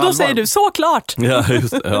fullaste allvar. Och då säger du såklart! Ja,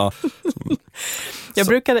 just det, ja.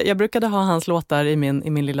 Jag brukade ha hans låtar i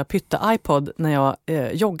min lilla pytte-iPod när jag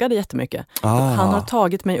joggade jättemycket. Han har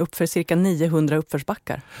tagit mig upp för cirka 900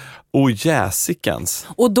 uppförsbackar. Jäsikens.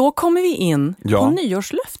 Och då kommer vi in på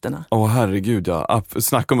nyårslöftena. Herregud, ja.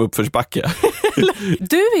 Snacka om uppförsbacke.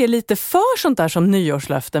 Du är lite för sånt där som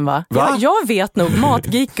nyårslöften, va? Jag vet nog,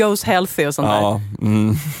 matgeek goes healthy och sånt där.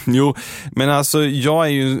 Jo, men alltså jag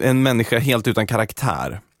är ju en människa helt utan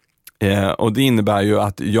karaktär. Och det innebär ju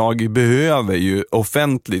att jag behöver ju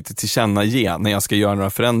offentligt tillkännage när jag ska göra några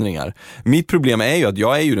förändringar. Mitt problem är ju att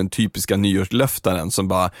jag är ju den typiska nyårslöftaren som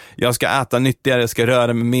bara, jag ska äta nyttigare, jag ska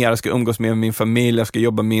röra mig mer, jag ska umgås med min familj, jag ska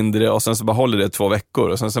jobba mindre och sen så bara håller det 2 veckor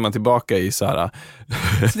och sen så är man tillbaka i så här.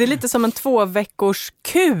 Så det är lite som en 2 veckors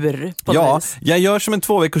kur på vis. Jag gör som en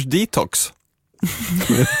 2 veckors detox.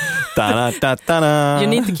 You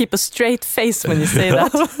need to keep a straight face when you say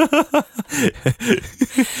that.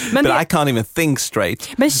 But I can't even think straight.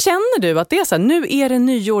 Men känner du att det är så här, nu är det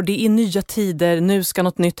nyår, det är nya tider, nu ska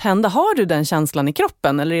något nytt hända? Har du den känslan i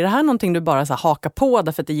kroppen? Eller är det här någonting du bara så här hakar på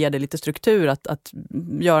därför att det ger dig lite struktur att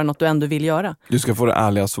göra något du ändå vill göra? Du ska få det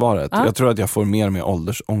ärliga svaret. Jag tror att jag får mer och mer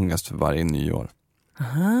åldersångest för varje nyår.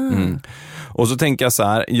 Och så tänker jag så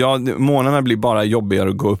här, månaderna blir bara jobbigare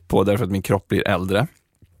att gå upp på därför att min kropp blir äldre.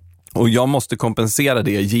 Och jag måste kompensera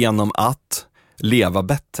det genom att leva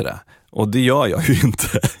bättre. Och det gör jag ju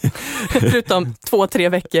inte. Förutom 2-3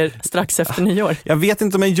 veckor strax efter nyår. Jag vet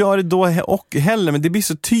inte om jag gör det då heller, men det blir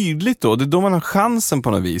så tydligt då. Det är då man har chansen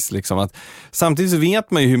på något vis. Liksom, att samtidigt så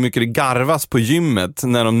vet man ju hur mycket det garvas på gymmet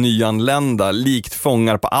när de nyanlända likt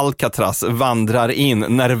fångar på Alcatraz vandrar in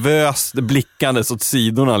nervöst blickandes åt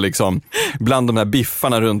sidorna liksom, bland de här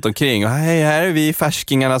biffarna runt omkring. Och hej, här är vi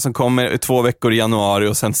färskingarna som kommer 2 veckor i januari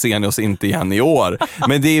och sen ser ni oss inte igen i år.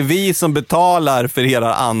 Men det är vi som betalar för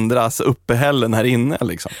era andras uppehällen här inne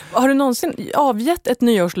liksom. Har du någonsin avgett ett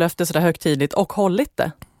nyårslöfte så där högtidligt och hållit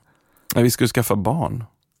det? Ja, vi skulle skaffa barn.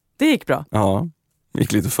 Det gick bra. Ja,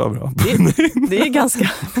 gick lite för bra. Det är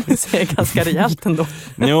ganska rejält ändå.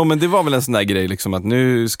 Jo, men det var väl en sån där grej liksom att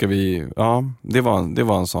nu ska vi, det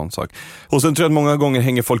var en sån sak. Och sen tror jag att många gånger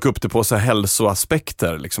hänger folk upp det på så här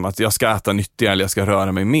hälsoaspekter liksom, att jag ska äta nyttigare eller jag ska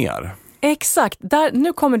röra mig mer. Exakt,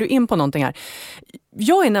 nu kommer du in på någonting här.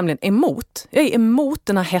 Jag är nämligen emot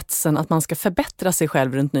den här hetsen att man ska förbättra sig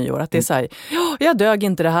själv runt nyår. Att det är så här, jag dög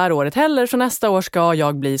inte det här året heller så nästa år ska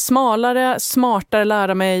jag bli smalare, smartare,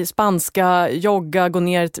 lära mig spanska, jogga, gå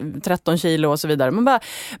ner 13 kilo och så vidare.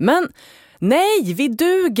 Men nej, vi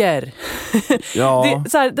duger! Ja. Det,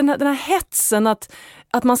 så här, den här hetsen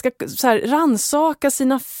att man ska så här, ransaka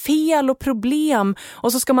sina fel och problem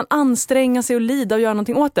och så ska man anstränga sig och lida och göra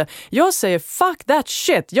någonting åt det. Jag säger fuck that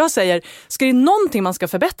shit. Jag säger, ska det någonting man ska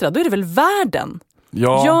förbättra, då är det väl världen.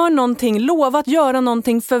 Ja. Gör någonting, lova att göra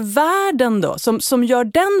någonting för världen då, som gör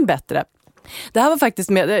den bättre. Det här var faktiskt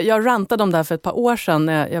jag rantade om det här för ett par år sedan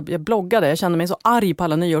när jag bloggade. Jag kände mig så arg på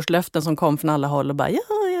alla nyårslöften som kom från alla håll och bara,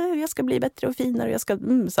 jag ska bli bättre och finare och jag ska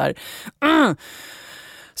så här.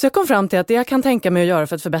 Så jag kom fram till att det jag kan tänka mig att göra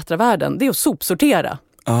för att förbättra världen, det är att sopsortera.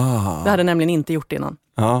 Det hade jag nämligen inte gjort innan.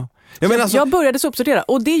 Jag började sopsortera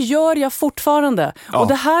och det gör jag fortfarande. Och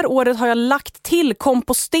det här året har jag lagt till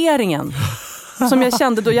komposteringen. Som jag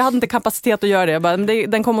kände då, jag hade inte kapacitet att göra det. Jag bara,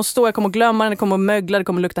 den kommer att stå, jag kommer att glömma den kommer att mögla, det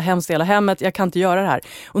kommer att lukta hemskt i hela hemmet. Jag kan inte göra det här.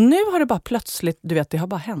 Och nu har det bara plötsligt, du vet, det har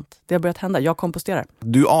bara hänt. Det har börjat hända, jag komposterar.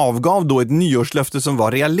 Du avgav då ett nyårslöfte som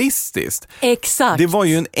var realistiskt. Exakt. Det var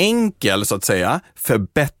ju en enkel, så att säga,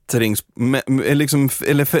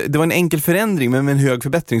 det var en enkel förändring men med en hög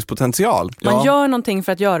förbättringspotential. Man gör någonting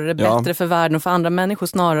för att göra det bättre för världen och för andra människor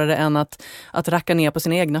snarare än att racka ner på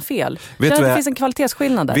sina egna fel. Det finns en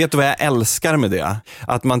kvalitetsskillnad där. Vet du vad jag älskar med det?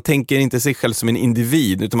 Att man tänker inte sig själv som en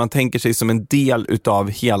individ utan man tänker sig som en del utav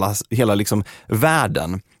hela liksom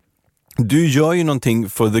världen. Du gör ju någonting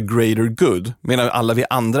for the greater good, medan alla vi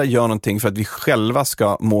andra gör någonting för att vi själva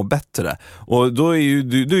ska må bättre. Och då är ju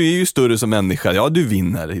du är ju större som människa. Ja, du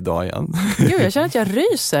vinner idag igen. Jo, jag känner att jag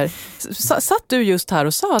ryser. Satt du just här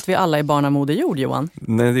och sa att vi alla är barn av Moder Jord, Johan?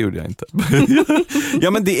 Nej, det gjorde jag inte.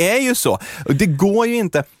 Ja, men det är ju så. Det går ju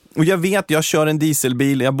inte. Och jag vet, jag kör en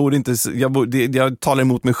dieselbil, jag talar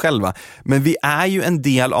emot mig själva. Men vi är ju en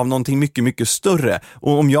del av någonting mycket, mycket större.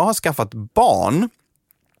 Och om jag har skaffat barn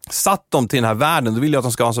satt dem till den här världen, då vill jag att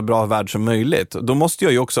de ska ha en så bra värld som möjligt. Då måste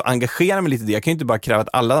jag ju också engagera mig lite i det. Jag kan ju inte bara kräva att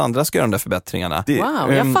alla andra ska göra de där förbättringarna.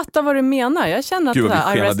 Wow, jag fattar vad du menar. Jag känner att det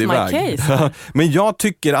här, I rest my case. Men jag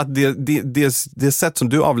tycker att det sätt som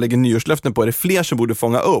du avlägger nyårslöften på är det fler som borde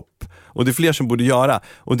fånga upp. Och det är fler som borde göra.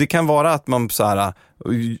 Och det kan vara att man så här,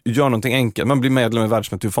 gör någonting enkelt. Man blir medlem i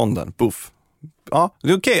Världsnaturfonden. Puff. Ja, det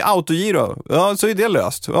är okej. Autogiro. Ja, så är det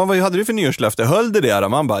löst. Ja, vad hade du för nyårslöfte? Höll det där?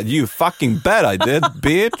 Man bara, you fucking bet I did,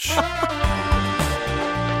 bitch.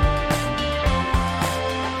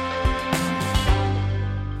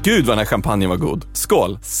 Gud vad den här champagnen var god.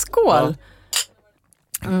 Skål. Skål.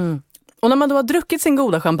 Ja. Och när man då har druckit sin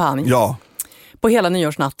goda champagne på hela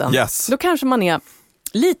nyårsnatten, då kanske man är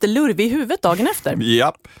lite lurvig i huvudet dagen efter.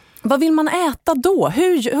 Japp. Vad vill man äta då?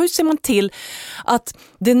 Hur ser man till att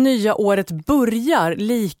det nya året börjar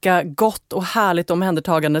lika gott och härligt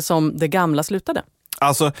omhändertagande som det gamla slutade?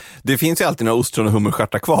 Alltså, det finns ju alltid några ostron och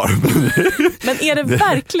hummerstjärtar kvar. Men är det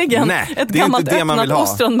verkligen ett gammalt öppnat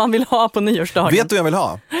ostron man vill ha på nyårsdagen? Vet du vad jag vill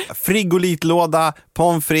ha? Frigolitlåda,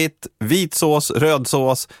 pommes frites, vitsås,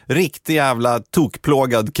 rödsås, riktig jävla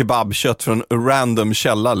tokplågad kebabkött från random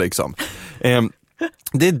källa liksom.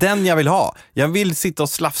 Det är den jag vill ha. Jag vill sitta och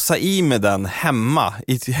slafsa i med den hemma,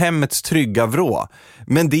 i hemmets trygga vrå.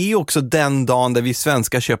 Men det är ju också den dagen där vi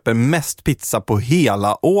svenskar köper mest pizza på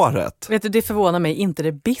hela året. Vet du, det förvånar mig inte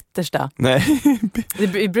det bittersta. Nej.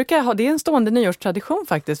 Vi brukar ha, det är en stående nyårstradition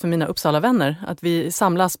faktiskt för mina Uppsala-vänner. Att vi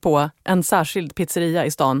samlas på en särskild pizzeria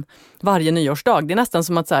i stan varje nyårsdag. Det är nästan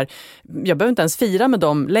som att så här, jag behöver inte ens fira med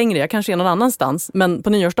dem längre. Jag kanske är någon annanstans. Men på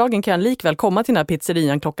nyårsdagen kan jag likväl komma till den här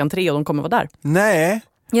pizzerian 3:00 och de kommer vara där. Nej.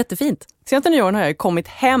 Jättefint. Senaste nyåren har jag kommit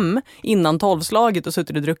hem innan 12-slaget och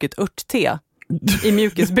suttit och druckit örtte i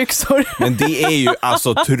mjukisbyxor. Men det är ju,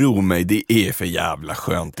 alltså tro mig, det är för jävla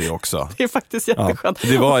skönt det också. Det är faktiskt jätteskönt. Ja,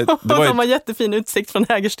 det var de har jättefin utsikt från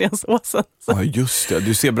Hägerstensåsen. Ja, just det.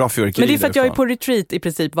 Du ser bra fyrverkerier. Men det är för att jag är på retreat i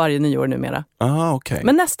princip varje nyår numera. Okej.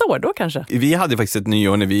 Men nästa år då kanske? Vi hade faktiskt ett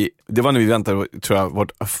nyår det var när vi väntade, tror jag,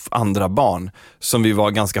 vårt andra barn. Som vi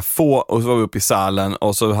var ganska få och så var vi uppe i Sälen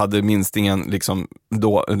och så hade minstingen liksom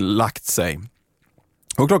då lagt sig.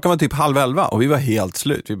 Och klockan var typ 10:30 och vi var helt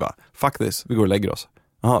slut. Vi bara, fuck this, vi går och lägger oss.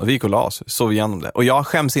 Ja, vi gick och la oss, sov igenom det. Och jag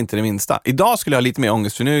skäms inte det minsta. Idag skulle jag ha lite mer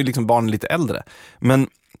ångest för nu är liksom barnen lite äldre. Men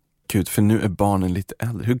gud, för nu är barnen lite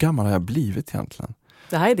äldre. Hur gammal har jag blivit egentligen?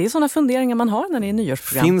 Det är sådana funderingar man har när det är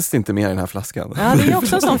nyårsprogram. Finns det inte mer i den här flaskan? Ja, det är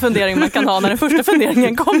också en sån fundering man kan ha när den första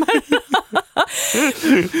funderingen kommer.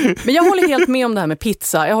 Men jag håller helt med om det här med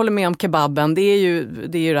pizza. Jag håller med om kebaben. Det är ju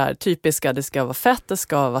det här typiska. Det ska vara fett, det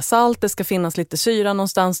ska vara salt, det ska finnas lite syra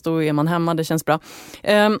någonstans. Då är man hemma, det känns bra.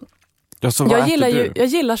 Jag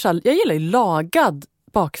gillar ju lagad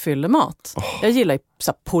bakfyllemat. Jag gillar ju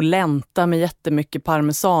så polenta med jättemycket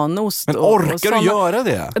parmesanost. Men orkar du göra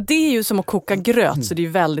det? Det är ju som att koka gröt, så det är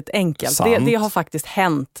väldigt enkelt. Det har faktiskt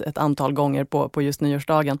hänt ett antal gånger på just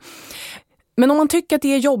nyårsdagen. Men om man tycker att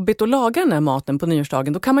det är jobbigt att laga den här maten på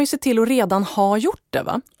nyårsdagen, då kan man ju se till att redan ha gjort det,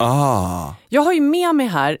 va? Jag har ju med mig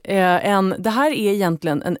här det här är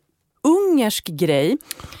egentligen en ungersk grej.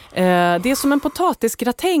 Det är som en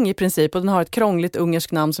potatisgratäng i princip och den har ett krångligt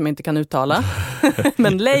ungerskt namn som jag inte kan uttala.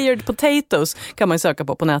 Men layered potatoes kan man ju söka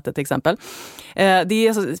på nätet till exempel.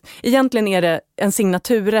 Egentligen är det en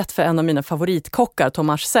signaturrätt för en av mina favoritkockar,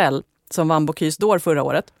 Thomas Sell, som vann Bocuse d'Or förra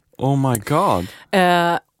året. Oh my god.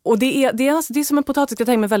 Och det är som en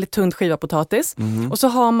potatisgratäng med väldigt tunt skivad potatis. Och så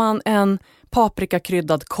har man en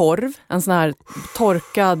paprikakryddad korv, en sån här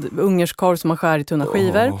torkad ungersk korv som man skär i tunna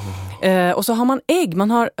skivor. Och så har man ägg,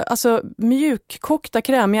 man har alltså mjukkokta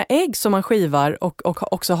krämiga ägg som man skivar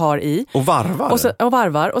och också har i. Och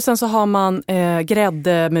varvar. Och sen så har man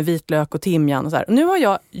grädde med vitlök och timjan och så här. Nu har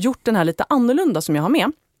jag gjort den här lite annorlunda som jag har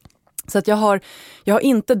med. Så att jag har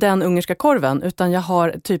inte den ungerska korven, utan jag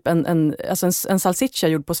har typ en salsiccia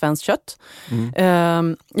gjord på svenskt kött.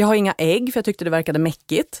 Jag har inga ägg för jag tyckte det verkade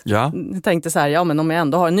mäckigt. Ja. Jag tänkte så här, men om jag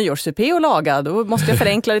ändå har en nyårssupé att laga, då måste jag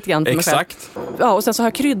förenkla lite grann. Exakt. Ja, och sen så har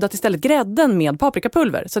jag kryddat istället grädden med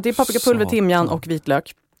paprikapulver. Så det är paprikapulver, timjan och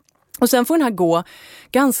vitlök. Och sen får den här gå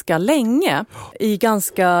ganska länge.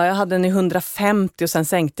 Jag hade den i 150 och sen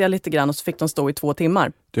sänkte jag lite grann och så fick de stå i 2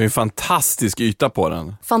 timmar. Det är en fantastisk yta på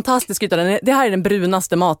den. Fantastisk yta. Det här är den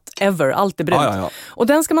brunaste mat ever. Allt är brunt. Ja. Och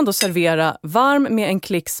den ska man då servera varm med en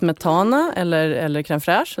klick smetana eller crème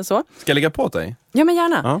fraîche. Så. Ska jag lägga på dig? Ja, men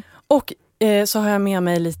gärna. Ja. Och så har jag med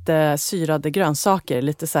mig lite syrade grönsaker.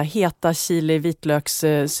 Lite så här heta chili, vitlöks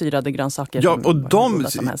syrade grönsaker. Ja, och de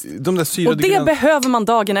där syrade och det behöver man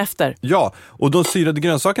dagen efter. Ja, och de syrade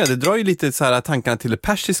grönsakerna, det drar ju lite så här tankarna till det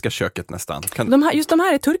persiska köket nästan. Just de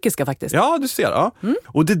här är turkiska faktiskt. Ja, du ser. Ja.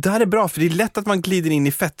 Och det där är bra, för det är lätt att man glider in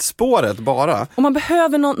i fettspåret bara. Och man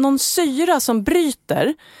behöver någon syra som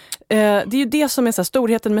bryter. Det är ju det som är så här,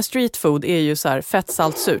 storheten med street food är ju så här fett,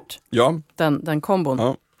 salt, surt. Ja. Den kombon.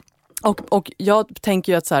 Ja. Och jag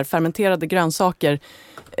tänker ju att så här, fermenterade grönsaker,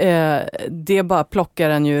 det bara plockar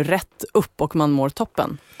en ju rätt upp och man mår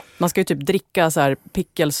toppen. Man ska ju typ dricka så här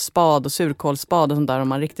pickelspad och surkålsspad och sånt där om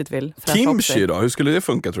man riktigt vill fräscha upp sig. Kimchi då, hur skulle det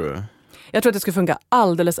funka tror du? Jag tror att det skulle funka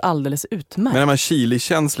alldeles utmärkt. Men är man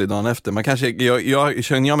chili-känslig dagen efter? Man kanske,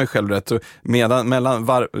 känner jag mig själv rätt, så mellan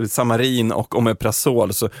samarin och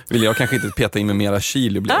omeprazol så vill jag kanske inte peta in med mera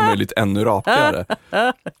chili och bli möjligt ännu rapigare.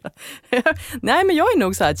 Nej, men jag är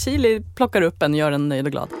nog så här, chili plockar upp en och gör en nöjd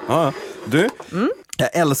och glad. Ja, du,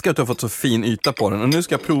 jag älskar att du har fått så fin yta på den och nu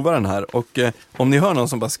ska jag prova den här och om ni hör någon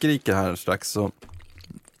som bara skriker här strax så...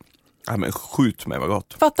 Nej, men skjut mig, vad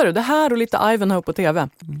gott. Fattar du? Det här och lite Ivanhoe på tv.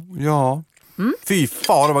 Ja. Fy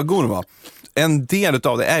fara vad god den var. En del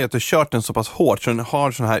av det är ju att du har kört den så pass hårt så den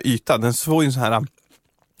har sån här yta. Den får ju en sån här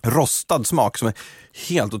rostad smak som är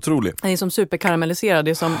helt otrolig. Den är som superkaramelliserad.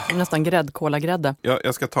 Det är som nästan gräddkolagrädde.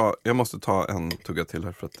 Jag måste ta en tugga till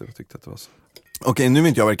här för att jag tyckte att det var så. Okej, nu vill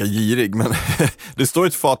inte jag verka girig, men det står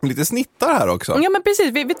ett fat med lite snittar här också. Ja, men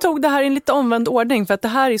precis. Vi tog det här i en lite omvänd ordning för att det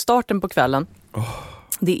här är starten på kvällen.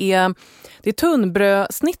 Det är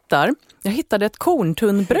tunnbrödsnittar. Jag hittade ett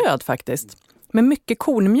korntunnbröd faktiskt. Med mycket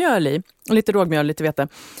kornmjöl i. Och lite rågmjöl, lite vete.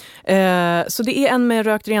 Så det är en med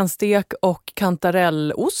rökt renstek och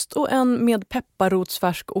kantarellost. Och en med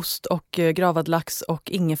pepparrotsfärskost och gravad lax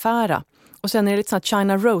och ingefära. Och sen är det lite såna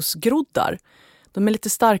China Rose-groddar. De är lite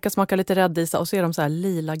starka, smakar lite räddisa och så är de så här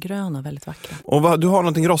lila-gröna, väldigt vackra. Och du har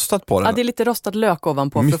någonting rostat på den? Ja, det är lite rostad lök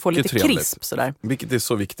ovanpå mycket för att få lite trevligt. krisp sådär. Vilket är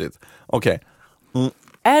så viktigt. Okej.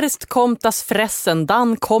 Erst kommt das fressen,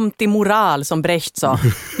 dann kommt die Moral, som Brecht sa.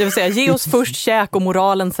 Det vill säga, ge oss först käk och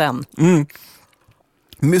moralen sen.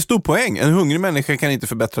 Med stor poäng. En hungrig människa kan inte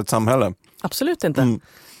förbättra ett samhälle. Absolut inte.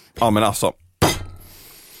 Ja, men alltså.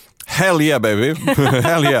 Hell yeah, baby.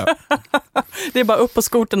 Hell yeah. Det är bara upp på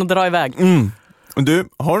skorten och dra iväg. Du,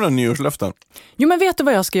 har du några nyårslöften? Jo, men vet du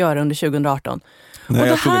vad jag ska göra under 2018? Nej, och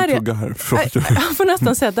jag tog en tugga här. Jag får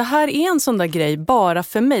nästan säga att det här är en sån där grej bara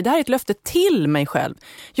för mig. Det här är ett löfte till mig själv.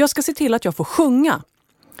 Jag ska se till att jag får sjunga.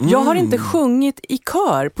 Jag har inte sjungit i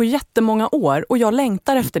kör på jättemånga år och jag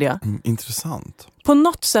längtar efter det. Intressant. På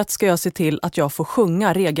något sätt ska jag se till att jag får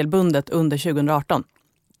sjunga regelbundet under 2018.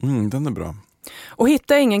 Den är bra. Och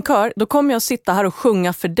hittar jag ingen kör, då kommer jag sitta här och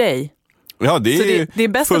sjunga för dig. Ja, det är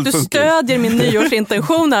bäst att du stödjer min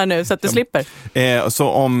nyårsintention här nu så att du slipper. Så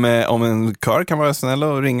om en kör kan vara snäll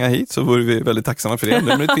och ringa hit så vore vi väldigt tacksamma för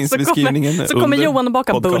det. Det finns i beskrivningen. Så kommer Johan och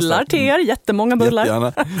baka bullar till er, jättemånga bullar.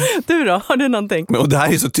 Jättegärna. Du då, har du någonting? Och det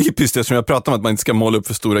här är så typiskt det som jag pratar om att man inte ska måla upp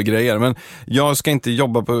för stora grejer. Men jag ska inte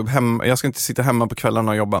jag ska inte sitta hemma på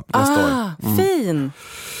kvällarna och jobba nästa år. Fin!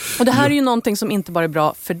 Och det här är ju någonting som inte bara är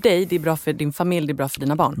bra för dig, det är bra för din familj, det är bra för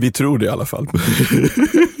dina barn. Vi tror det i alla fall.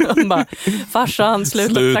 Bara, farsan,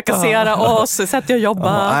 sluta trakassera oss, sätt dig och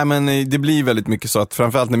jobba. Nej, men det blir väldigt mycket så att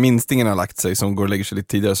framförallt när minstingen har lagt sig, som går och lägger sig lite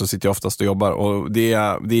tidigare, så sitter jag oftast och jobbar. Och det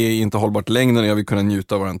är inte hållbart längre när jag vill kunna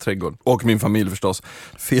njuta av vår trädgård. Och min familj förstås.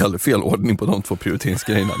 Fel ordning på de två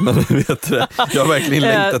prioriteringsgrejerna. Men vet du, jag har verkligen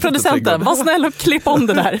längtat efter producenten, var snäll och klipp om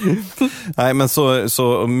det där. Nej, men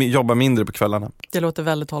så jobba mindre på kvällarna. Det låter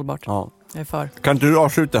väldigt hållbart. Ja. Jag är för. Kan inte du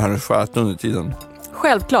avsluta här och sköta under tiden?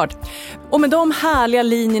 Självklart. Och med de härliga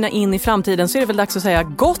linjerna in i framtiden så är det väl dags att säga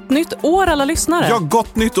gott nytt år alla lyssnare. Ja,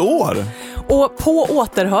 gott nytt år! Och på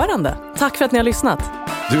återhörande. Tack för att ni har lyssnat.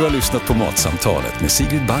 Du har lyssnat på Matsamtalet med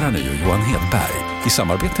Sigrid Barany och Johan Hedberg i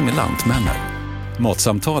samarbete med Lantmännen.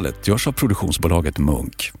 Matsamtalet görs av produktionsbolaget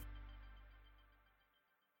Munk.